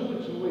lost most of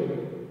its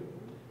wind.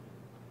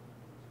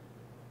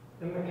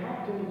 And the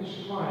captain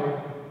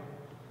described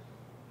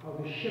how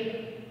the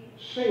ship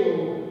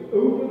sailed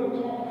over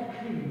the top of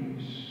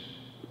trees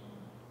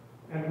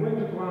and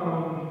went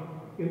aground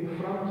in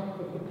front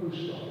of the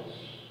post office.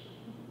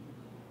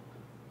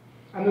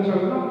 And there's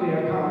a lovely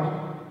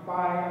account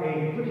by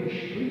a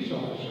British police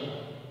officer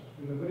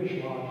in the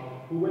British Raj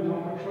who went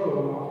on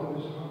patrol after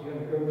this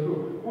hurricane go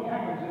through. What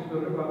happens is the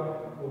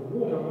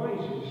water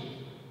rises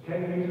 10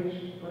 meters,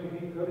 20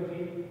 feet, 30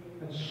 feet,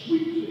 and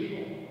sweeps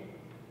ashore,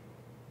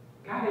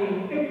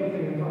 carrying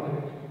everything in front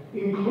of it,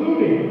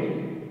 including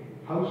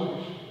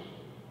houses.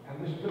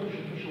 And this British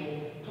official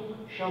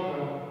took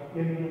shelter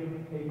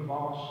in a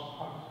glass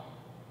hut.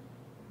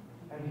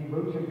 And he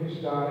wrote in his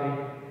diary,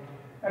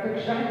 "At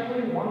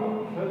exactly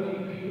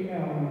 1:30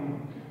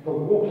 p.m., the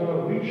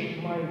water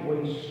reached my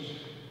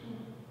waist,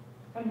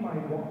 and my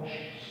watch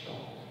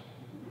stopped."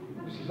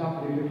 This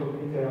lovely little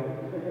detail.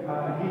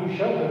 He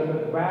sheltered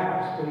and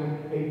wrapped in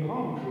a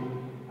palm tree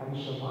and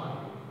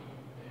survived.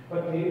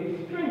 But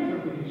the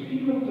strength of these,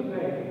 even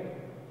today,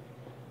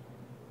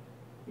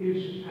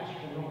 is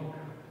astronomical.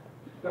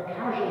 The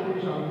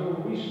casualties until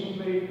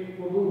recently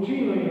were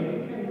routinely in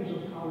the tens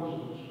of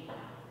thousands.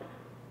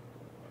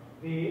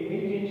 The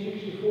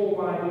 1864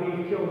 one, I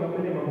believe, killed a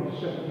minimum of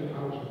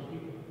 70,000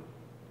 people.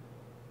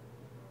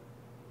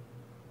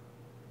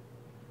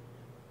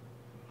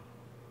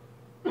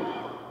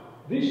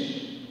 This,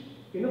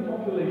 in a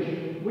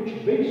population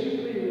which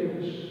basically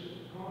lives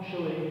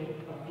partially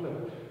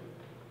afloat.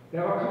 They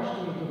are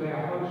accustomed to their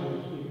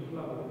houses being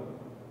flooded.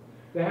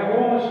 They have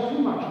almost too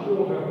much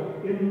water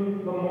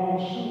in the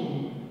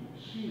monsoon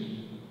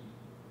season.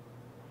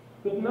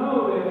 But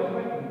now they are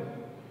threatened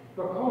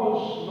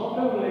because not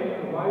only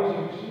are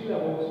rising sea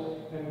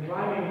levels and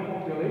climbing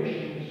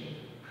populations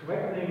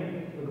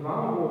threatening the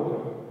groundwater,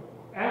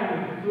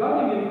 and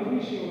flooding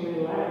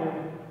increasingly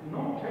land,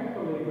 not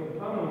temporarily but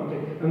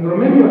permanently. And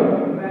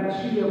remember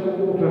that sea level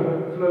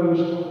water flows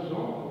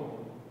horizontally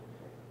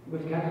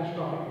with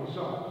catastrophic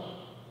results.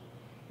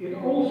 It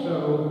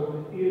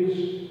also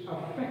is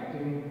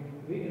affecting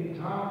the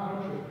entire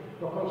country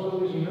because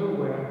there is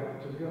nowhere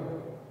to go.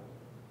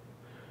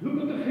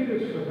 Look at the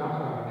figures for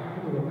Dhaka, the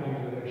capital of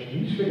Bangladesh.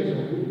 These figures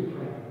are really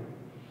frightening.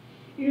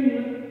 In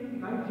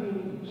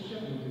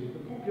 1970, the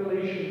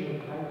population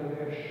of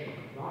Bangladesh,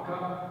 Dhaka,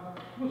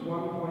 was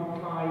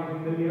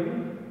 1.5 million.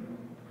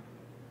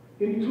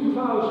 In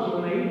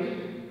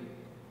 2008,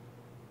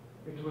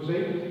 it was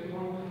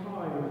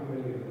 8.5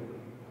 million.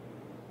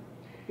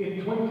 In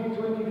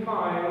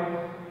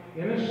 2025,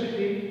 in a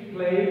city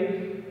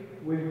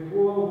plagued with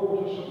poor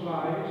water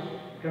supplies,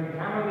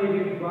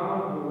 contaminated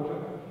groundwater,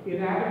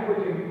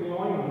 inadequate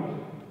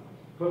employment,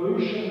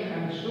 pollution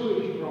and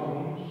sewage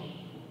problems,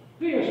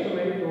 they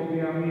estimate there will be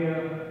a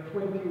mere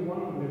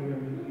 21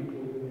 million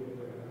people living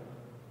there.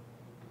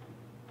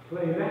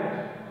 Play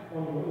that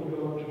on the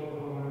ecological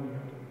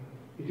harmonium.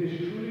 It is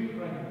truly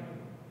frightening.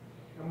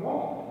 And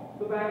what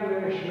the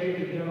Bangladesh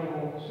Major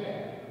General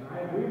said, and I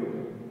agree with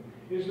him,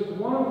 is that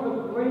one of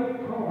the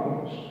great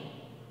problems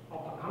of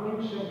the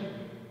coming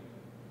century,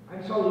 and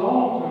it's a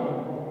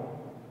long-term problem,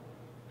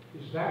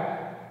 is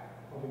that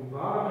of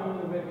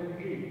environmental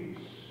refugees.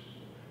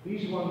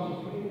 These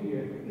ones from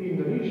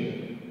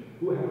Indonesia,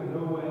 who have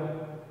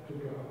nowhere to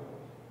go.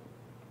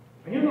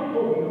 And you're not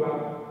talking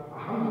about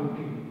 100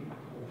 people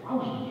or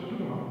thousands, you're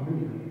talking about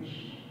millions.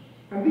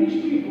 And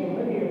these people,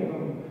 many of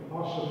them,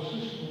 are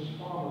subsistence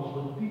farmers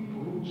with deep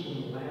roots in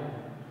the land.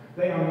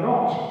 They are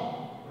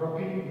not,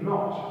 repeat,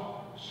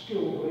 not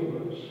skilled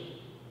laborers.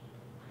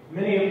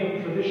 Many of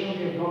them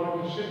traditionally have gone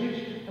into cities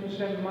and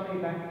send money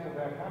back to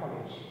their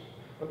families.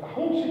 But the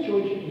whole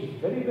situation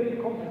is very, very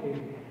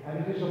complicated, and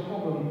it is a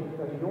problem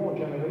that your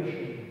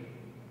generation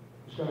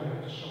is going to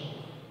have to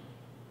solve.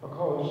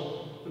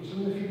 Because it's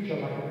in the future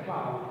like a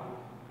cloud,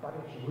 but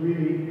it's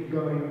really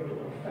going to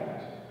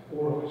affect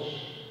all of us.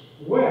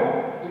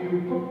 Where do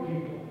you put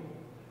people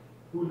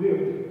who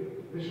live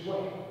this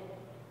way?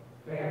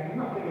 They have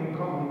nothing in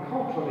common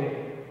culturally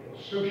or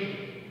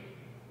socially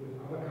with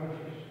other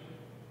countries.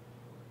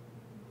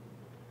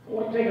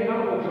 Or take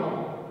another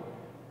example,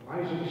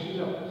 rising sea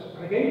levels.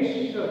 And against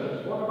sea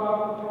surges, what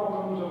about the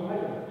problems of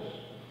islands?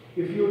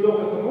 If you look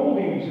at the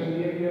Maldives and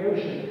the Indian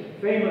Ocean,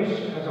 famous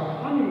as a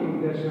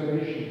honeymoon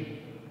destination,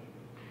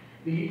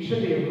 the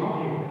city of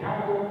Mahi, the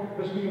capital,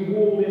 has been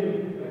walled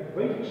in at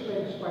great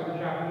expense by the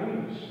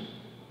Japanese.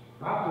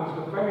 But as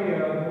the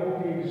Premier of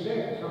Maldives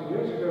said some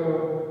years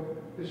ago,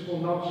 this will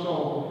not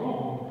solve the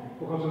problem,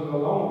 because in the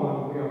long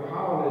run we are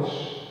powerless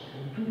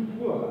and too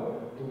poor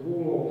to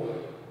wall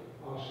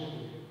off our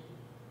city.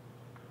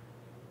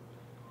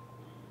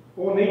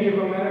 Or Native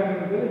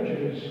American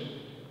villages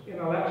in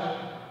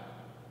Alaska.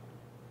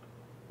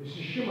 This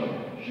is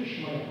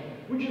Shishmane,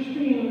 which has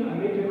been a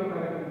Native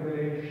American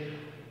village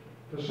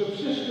for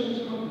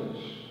subsistence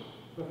hunters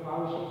for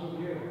thousands of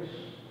years.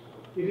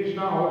 It is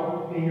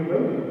now being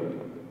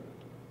eroded.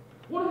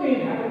 What do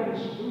the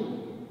inhabitants do?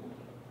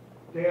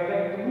 They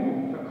elect to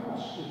move. The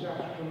cost is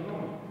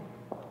astronomical.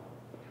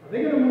 Are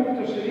they going to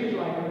move to cities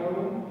like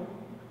Rome?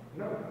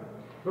 No.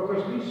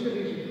 Because these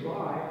cities are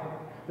dry,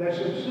 they're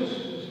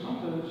subsistence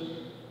hunters,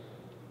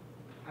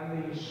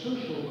 and the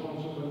social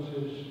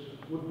consequences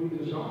would be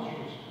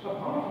disastrous,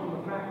 apart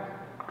from the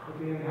fact that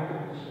the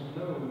inhabitants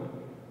of Rome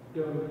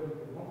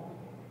don't want them.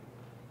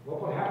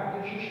 What will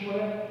happen to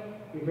Shishmane?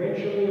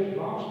 Eventually, at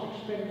vast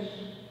expense,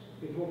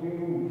 it will be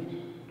moved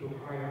to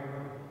higher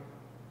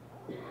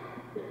ground.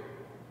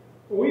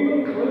 Or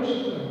even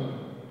closer to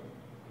home.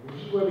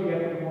 This is where we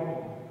get the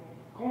model.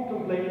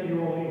 Contemplate New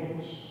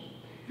Orleans.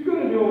 If you go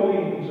to New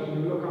Orleans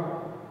and you look up,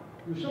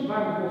 you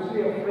sometimes will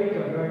see a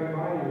freighter going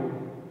by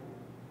you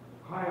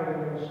higher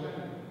than your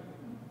standing.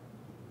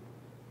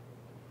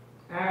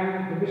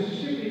 And the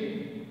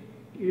Mississippi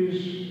is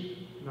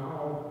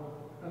now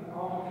an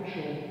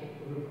artificial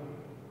river.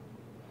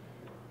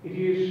 It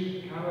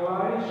is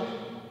canalized.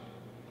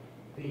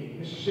 The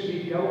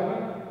Mississippi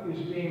Delta is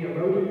being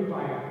eroded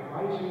by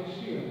rising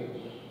sea levels.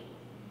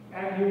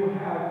 And you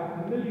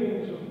have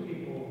millions of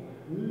people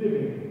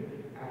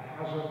living at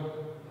hazard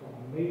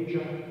from major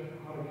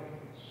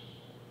hurricanes.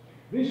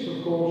 This,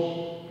 of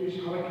course,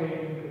 is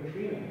Hurricane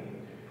Katrina,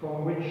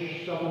 from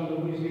which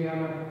southern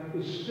Louisiana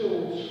is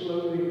still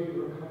slowly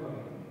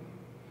recovering.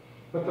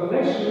 But the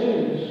lesson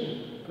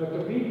is that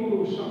the people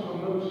who suffer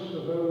most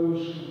are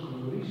those who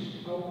can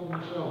least help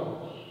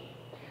themselves.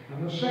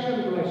 And the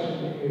second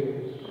lesson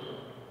is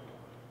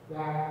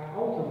that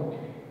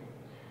ultimately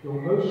your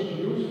most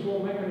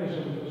useful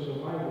mechanism for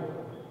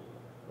survival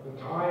are the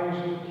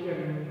ties of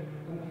kin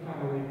and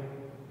family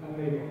and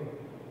neighborhood.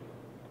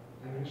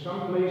 And in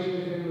some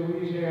places in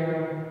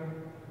Louisiana,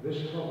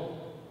 this helped.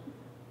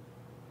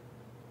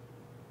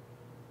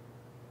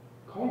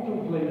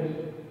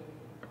 Contemplate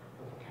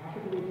a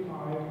Category 5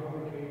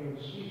 hurricane and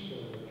sea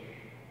surge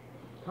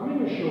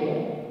coming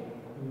ashore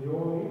in New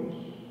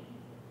Orleans,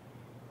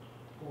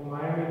 or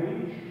Miami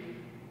Beach,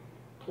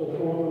 or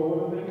Fort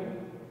Lauderdale.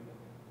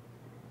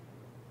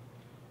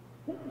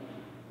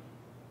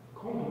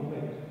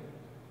 Contemplate.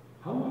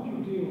 How would you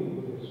deal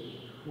with this?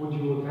 Would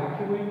you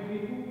evacuate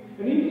people?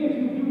 And even if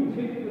you do,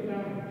 think of the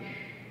damage.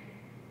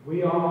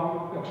 We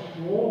are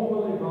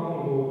extraordinarily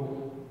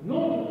vulnerable,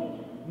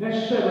 not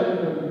necessarily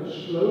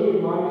to slowly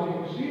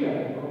rising sea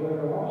level, although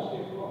there are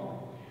still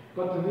problems,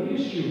 but to the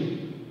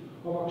issue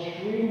of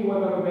extreme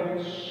weather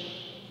events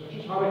such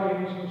as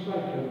hurricanes and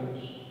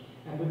cyclones,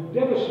 and the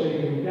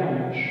devastating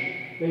damage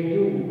they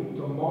do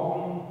to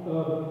modern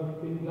urban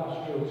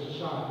industrial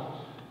societies.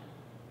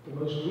 The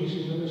most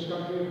recent in this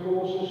country, of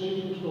course, is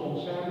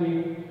Superstorm Sandy,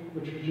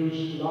 which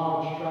reduced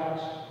large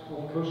tracts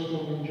of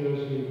coastal New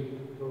Jersey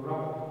to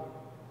rubble.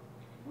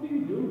 What do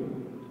you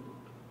do?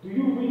 Do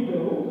you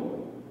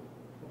rebuild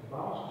at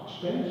vast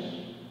expense?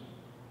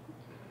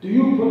 Do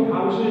you put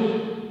houses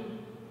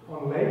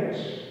on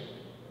lakes?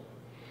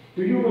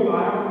 Do you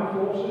rely on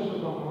the forces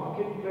of the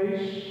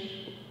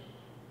marketplace,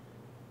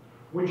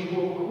 which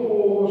will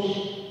cause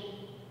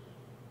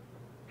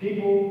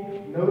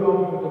people no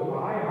longer to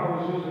buy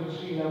houses at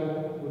sea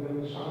level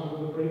within the sound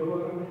of the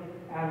breakwater,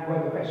 and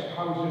where the best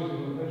houses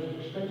and the most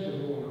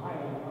expensive are on higher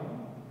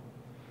ground?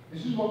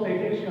 This is what they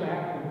think is going to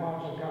happen in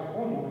parts of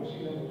California when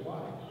sea level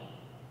rise.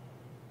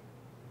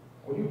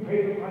 Or you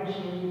pay the price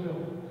of a new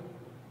building.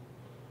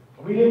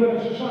 We live in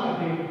a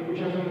society which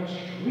has an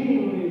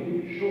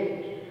extremely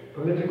short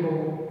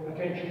political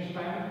attention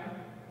span,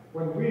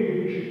 when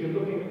really we should be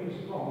looking at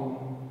this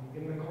problem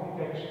in the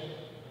context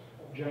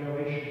of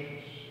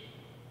generations.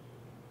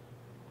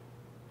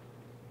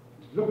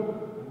 Look,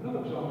 another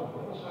example, the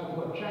other side of the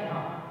world,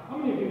 Shanghai. How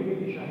many of you have been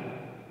to Shanghai?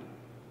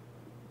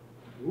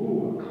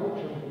 Ooh, a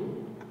culture.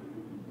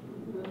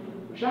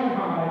 Ooh.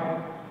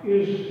 Shanghai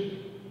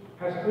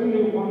has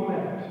only one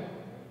merit,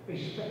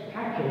 a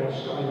spectacular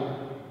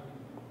skyline.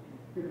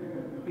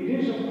 It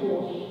is, of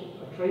course,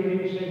 a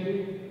trading center.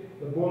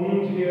 The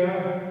Bund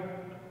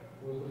here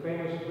was the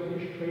famous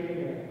British trading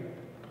area.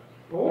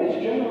 But what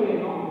is generally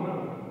not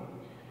known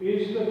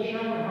is that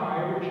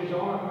Shanghai, which is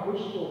on a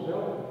coastal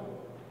belt,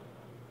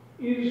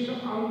 is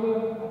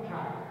under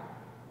attack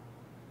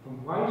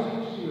from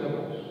rising sea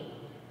levels,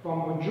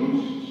 from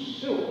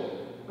reduced silt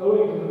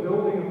owing to the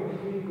building of the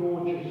Three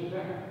Gorges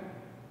Dam,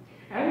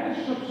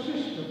 and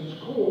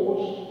subsistence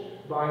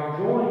caused by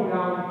drawing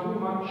down too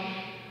much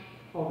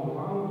of the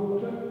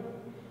groundwater,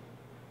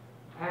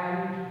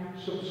 and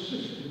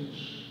subsistence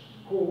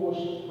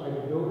caused by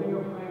the building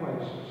of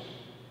high-rises.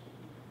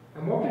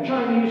 And what the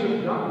Chinese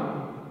have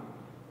done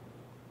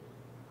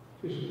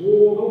is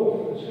walled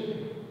off the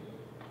city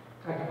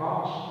at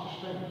vast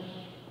expense.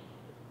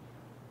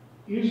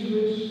 Is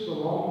this the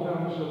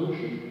long-term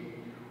solution,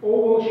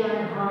 or will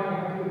Shanghai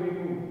have to be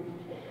moved?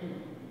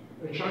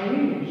 The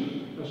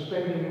Chinese are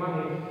spending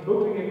money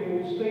hoping it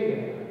will stay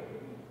there.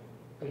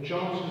 The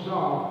chances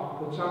are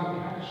that some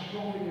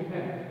catastrophic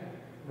event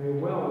may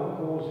well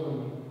cause them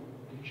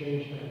to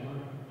change their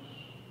minds.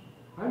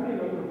 I'm in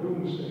a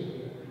doomsday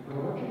here, and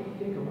I want you to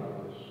think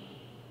about this.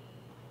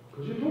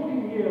 Because you're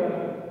talking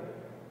here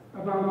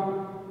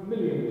about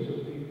millions of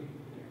people.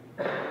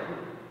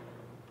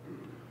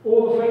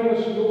 Or the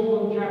famous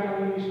northern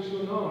Japanese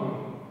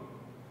tsunami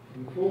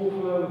in full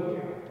flow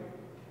here,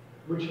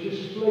 which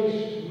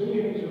displaced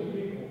millions of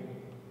people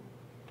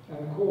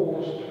and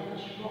caused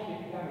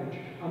catastrophic damage.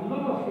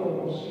 Another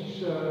form of sea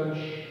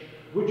surge,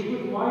 which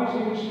with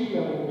rising sea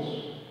levels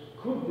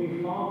could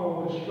be far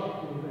more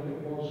destructive than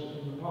it was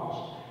in the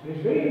past. And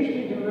it's very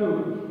interesting to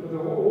note that there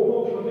were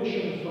oral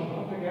traditions from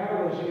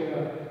hunter-gatherers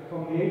here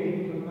from the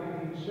 18th and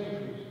 19th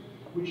centuries,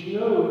 which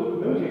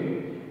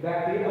noted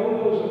that the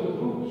elders of the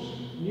groups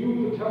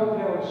knew the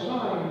telltale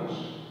signs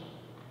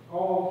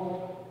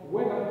of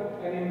weather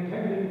and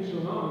impending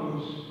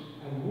tsunamis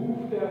and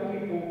moved their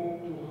people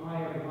to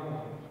higher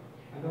ground.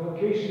 And there were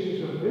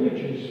cases of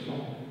villages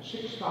from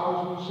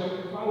 6,000,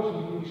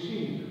 7,000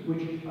 BC,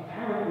 which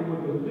apparently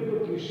were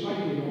deliberately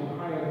sited on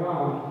higher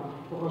ground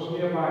because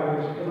nearby there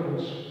was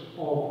evidence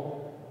of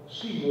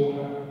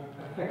seawater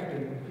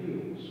affecting the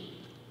fields.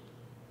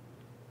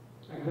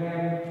 And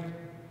then,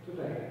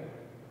 today,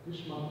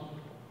 this month,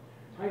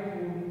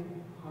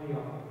 Typhoon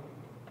Haiyan,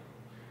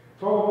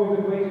 probably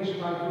the greatest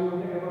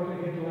typhoon ever to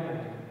hit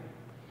land,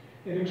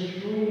 an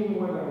extreme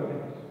weather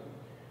event.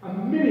 A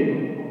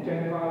minimum of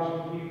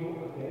 10,000 people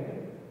are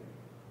dead,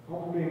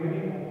 probably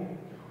many more,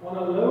 on a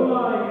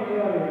low-lying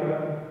area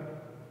where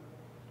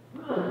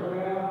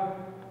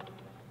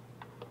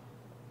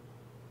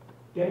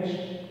dense,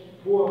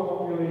 poor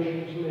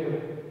populations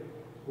live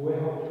who are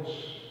helpless.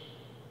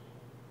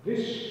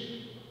 This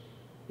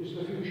is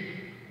the future.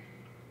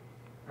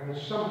 And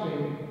it's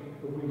something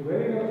that we've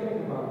really got to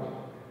think about,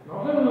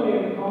 not only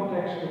in the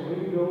context of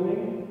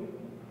rebuilding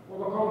or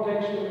the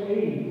context of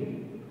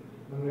aid,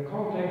 but in the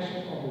context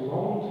of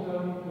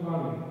long-term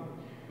planning,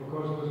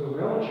 because there's a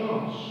real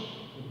chance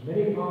in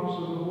many parts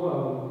of the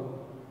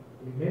world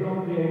we may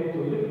not be able to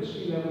lift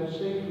sea level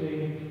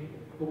safely,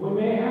 but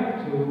we may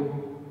have to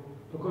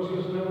because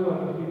there's nowhere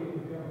for people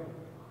to go.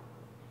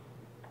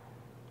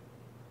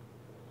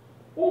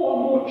 Or a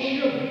more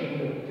cheerful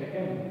note to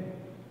end.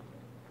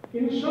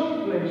 In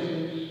some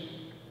places,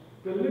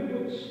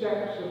 deliberate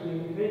steps have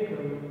been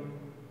taken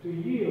to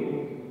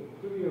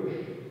yield to the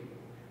ocean.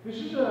 This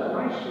is a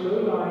nice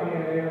low-lying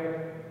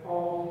area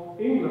of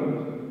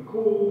England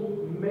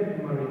called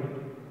Medmurray,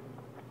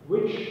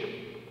 which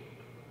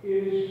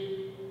is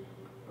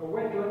a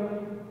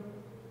wetland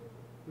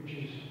which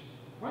is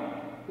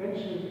quite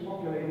densely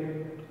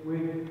populated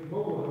with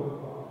mobile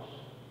home parks.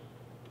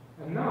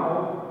 And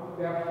now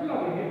they are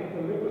flooding it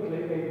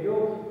deliberately. They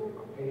built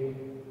a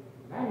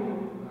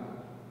land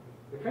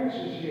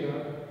defenses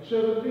here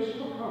so that this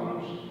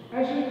becomes,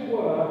 as it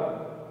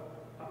were,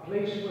 a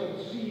place where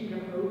the sea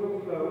can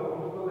overflow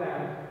onto the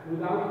land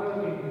without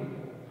hurting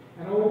people.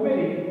 And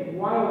already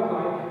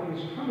wildlife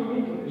is coming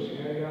into this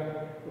area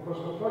because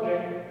the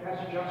project has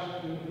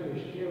just been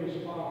finished. Here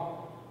is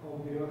part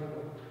of the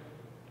earthquake.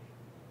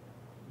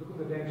 Look at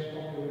the dense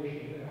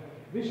population there.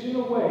 This, in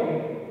a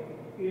way,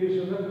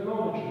 is an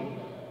acknowledgement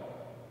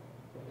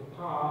of the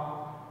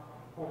power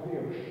of the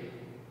ocean.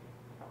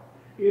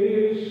 It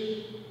is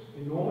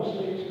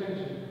enormously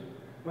expensive,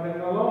 but in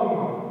the long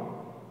run,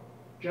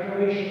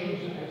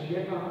 generations as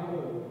yet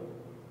unborn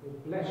will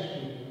bless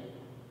you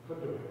for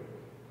doing it.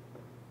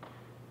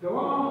 There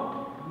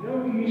are no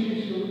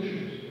easy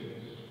solutions to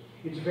this.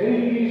 It's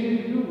very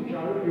easy to do, which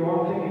I hope you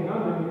are thinking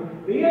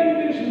of. The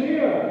end is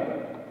near.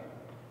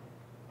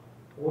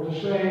 Or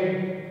to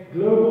say,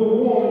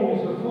 global warming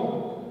is the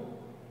fault.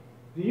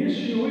 The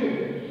issue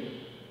is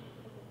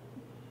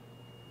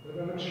that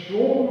an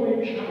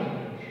extraordinary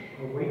challenge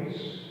awaits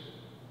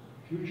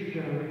future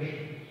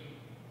generations.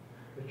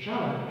 The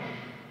challenge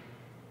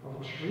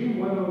of extreme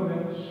weather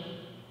events,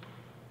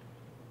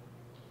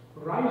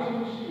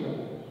 rising sea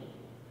levels,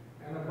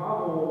 and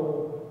above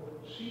all,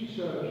 sea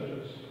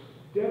surges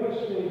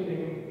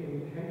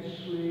devastating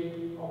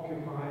intensely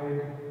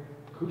occupied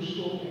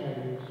coastal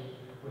areas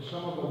where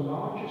some of the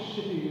largest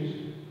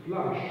cities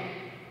flush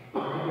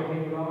are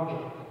getting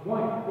larger.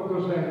 Why?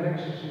 Because they're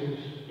nexuses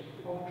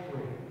of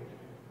trade.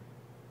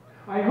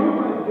 I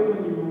hope I've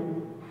given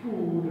you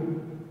food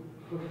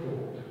for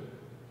thought,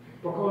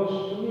 because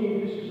to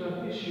me this is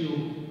an issue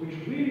which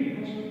really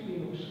hasn't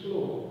been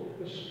explored,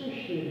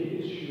 especially the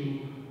issue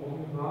of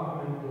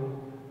environmental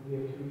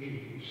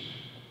refugees.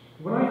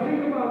 When I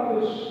think about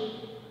this,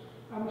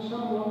 I'm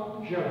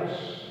somewhat jealous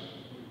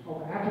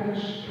of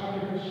Atticus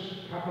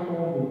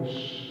Capimomus,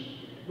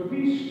 the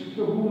beast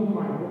to whom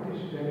my book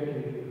is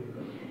dedicated.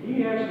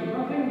 He has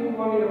nothing to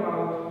worry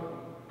about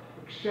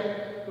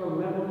except the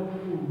level of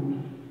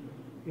food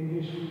in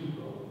his food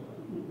bowl.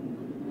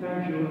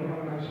 Thank you and have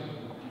a nice evening.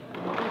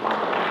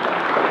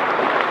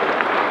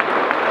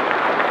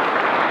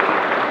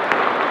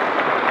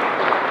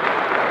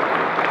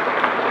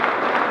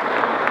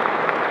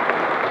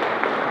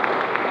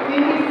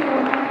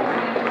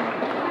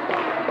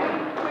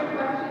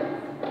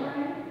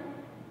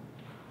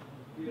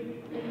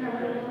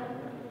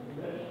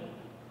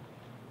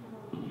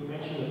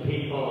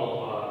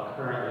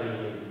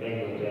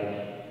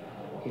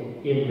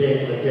 In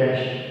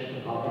Bangladesh,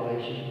 the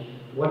population,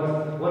 what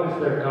is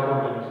their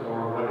government or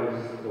what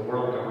is the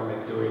world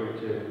government doing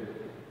to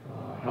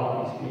help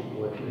these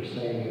people? If you're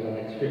saying in the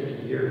next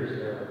 50 years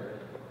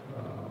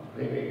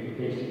they may be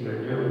facing their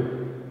doom.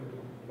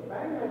 The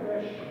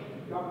Bangladesh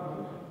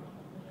government,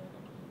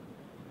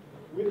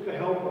 with the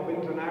help of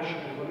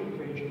international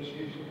relief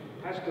agencies,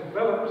 has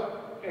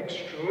developed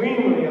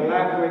extremely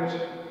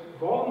elaborate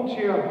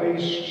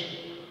volunteer-based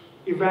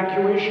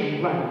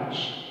evacuation plans,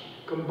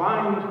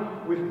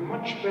 combined with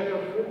much better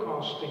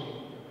forecasting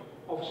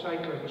of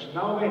cyclones.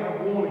 Now they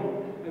have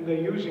warning and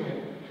they're using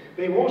it.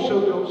 They've also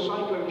built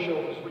cyclone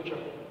shelters, which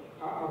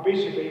are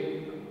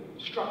basically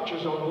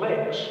structures on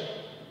legs.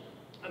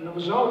 And the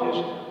result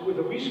is, with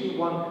the recent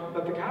one,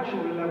 that the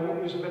casualty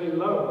level is very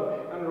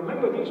low. And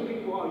remember, these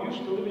people are used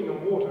to living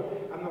in water,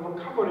 and the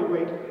recovery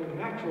rate in a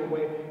natural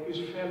way is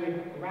fairly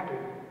rapid.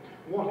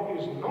 What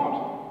is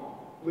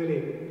not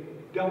really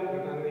dealt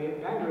with, and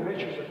the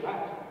Bangladeshis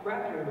are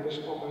grappling with this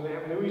problem, they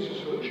have no easy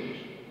solutions,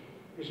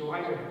 is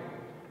rising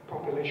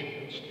population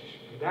densities.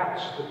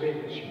 That's the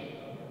big issue.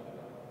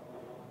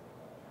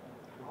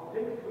 I'll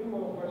take 3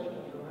 more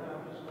questions from now.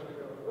 I'm just going to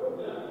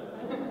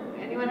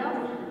go. Anyone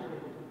else?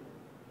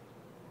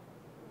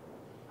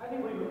 I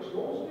think we look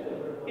small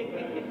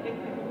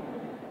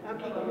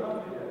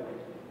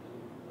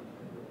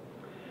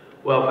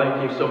Well,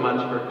 thank you so much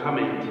for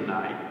coming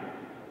tonight.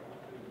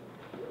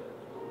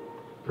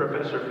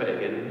 Professor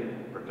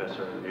Fagan,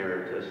 Professor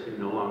Emeritus, he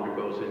no longer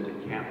goes into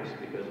campus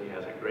because he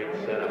has a great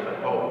setup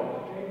at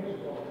home.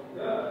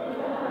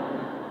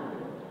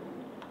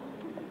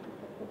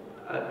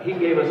 He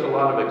gave us a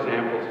lot of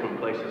examples from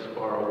places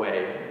far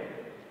away,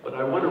 but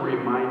I want to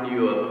remind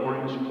you of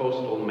Orange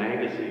Coastal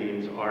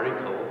Magazine's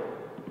article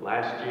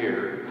last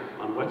year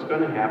on what's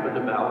going to happen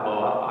to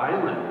Balboa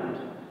Island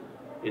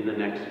in the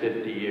next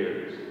 50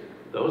 years.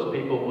 Those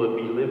people will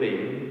be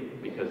living,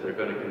 because they're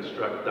going to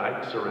construct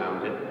dikes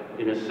around it,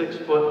 in a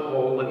 6-foot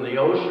hole in the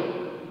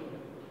ocean.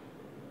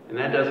 And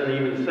that doesn't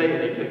even say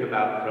anything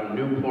about from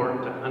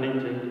Newport to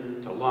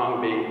Huntington to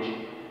Long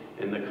Beach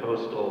and the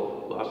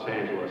coastal Los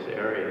Angeles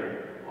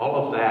area.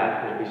 All of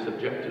that will be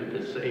subject to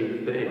the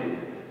same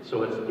thing.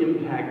 So it's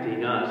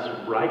impacting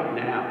us right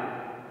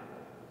now.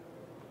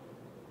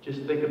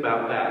 Just think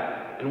about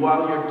that. And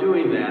while you're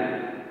doing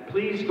that,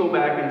 please go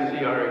back and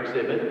see our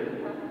exhibit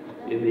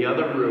in the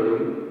other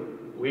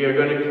room. We are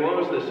going to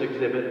close this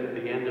exhibit at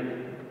the end of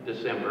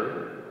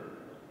December,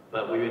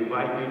 but we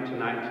invite you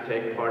tonight to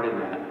take part in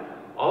that.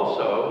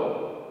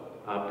 Also,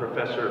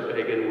 Professor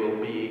Fagan will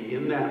be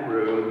in that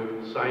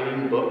room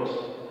signing books,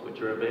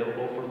 which are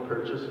available for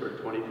purchase for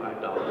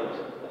 $25.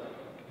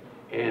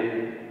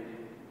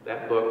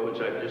 that book,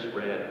 which I've just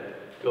read,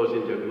 goes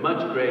into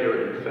much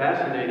greater and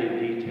fascinating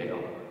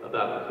detail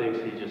about the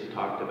things he just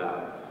talked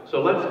about.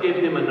 So let's give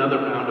him another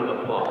round of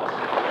applause.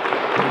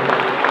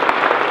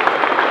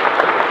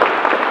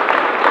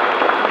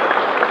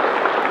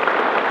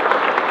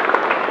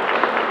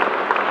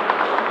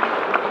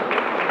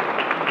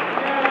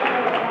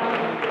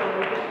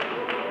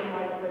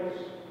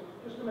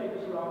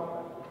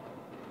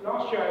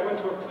 Last year I went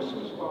to a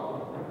Christmas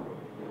party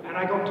and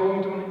I got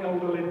talking to an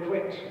elderly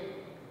Brit.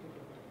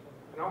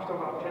 And after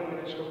about 10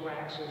 minutes with my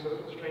accent's a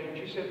little strange,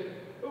 she said,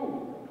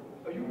 "Oh,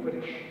 are you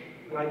British?"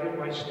 And I did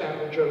my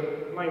standard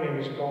joke, "My name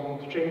is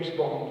Bond, James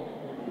Bond."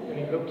 And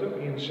he looked at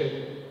me and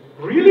said,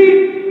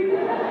 "Really?"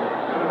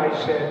 And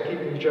I said,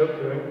 keeping the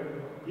joke going,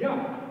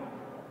 "Yeah."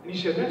 And he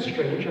said, "That's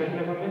strange, I've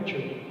never met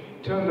you."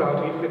 Turned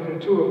out he'd written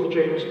 2 of the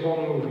James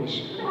Bond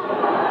movies.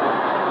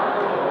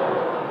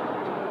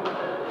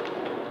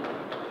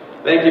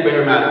 Thank you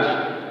very much.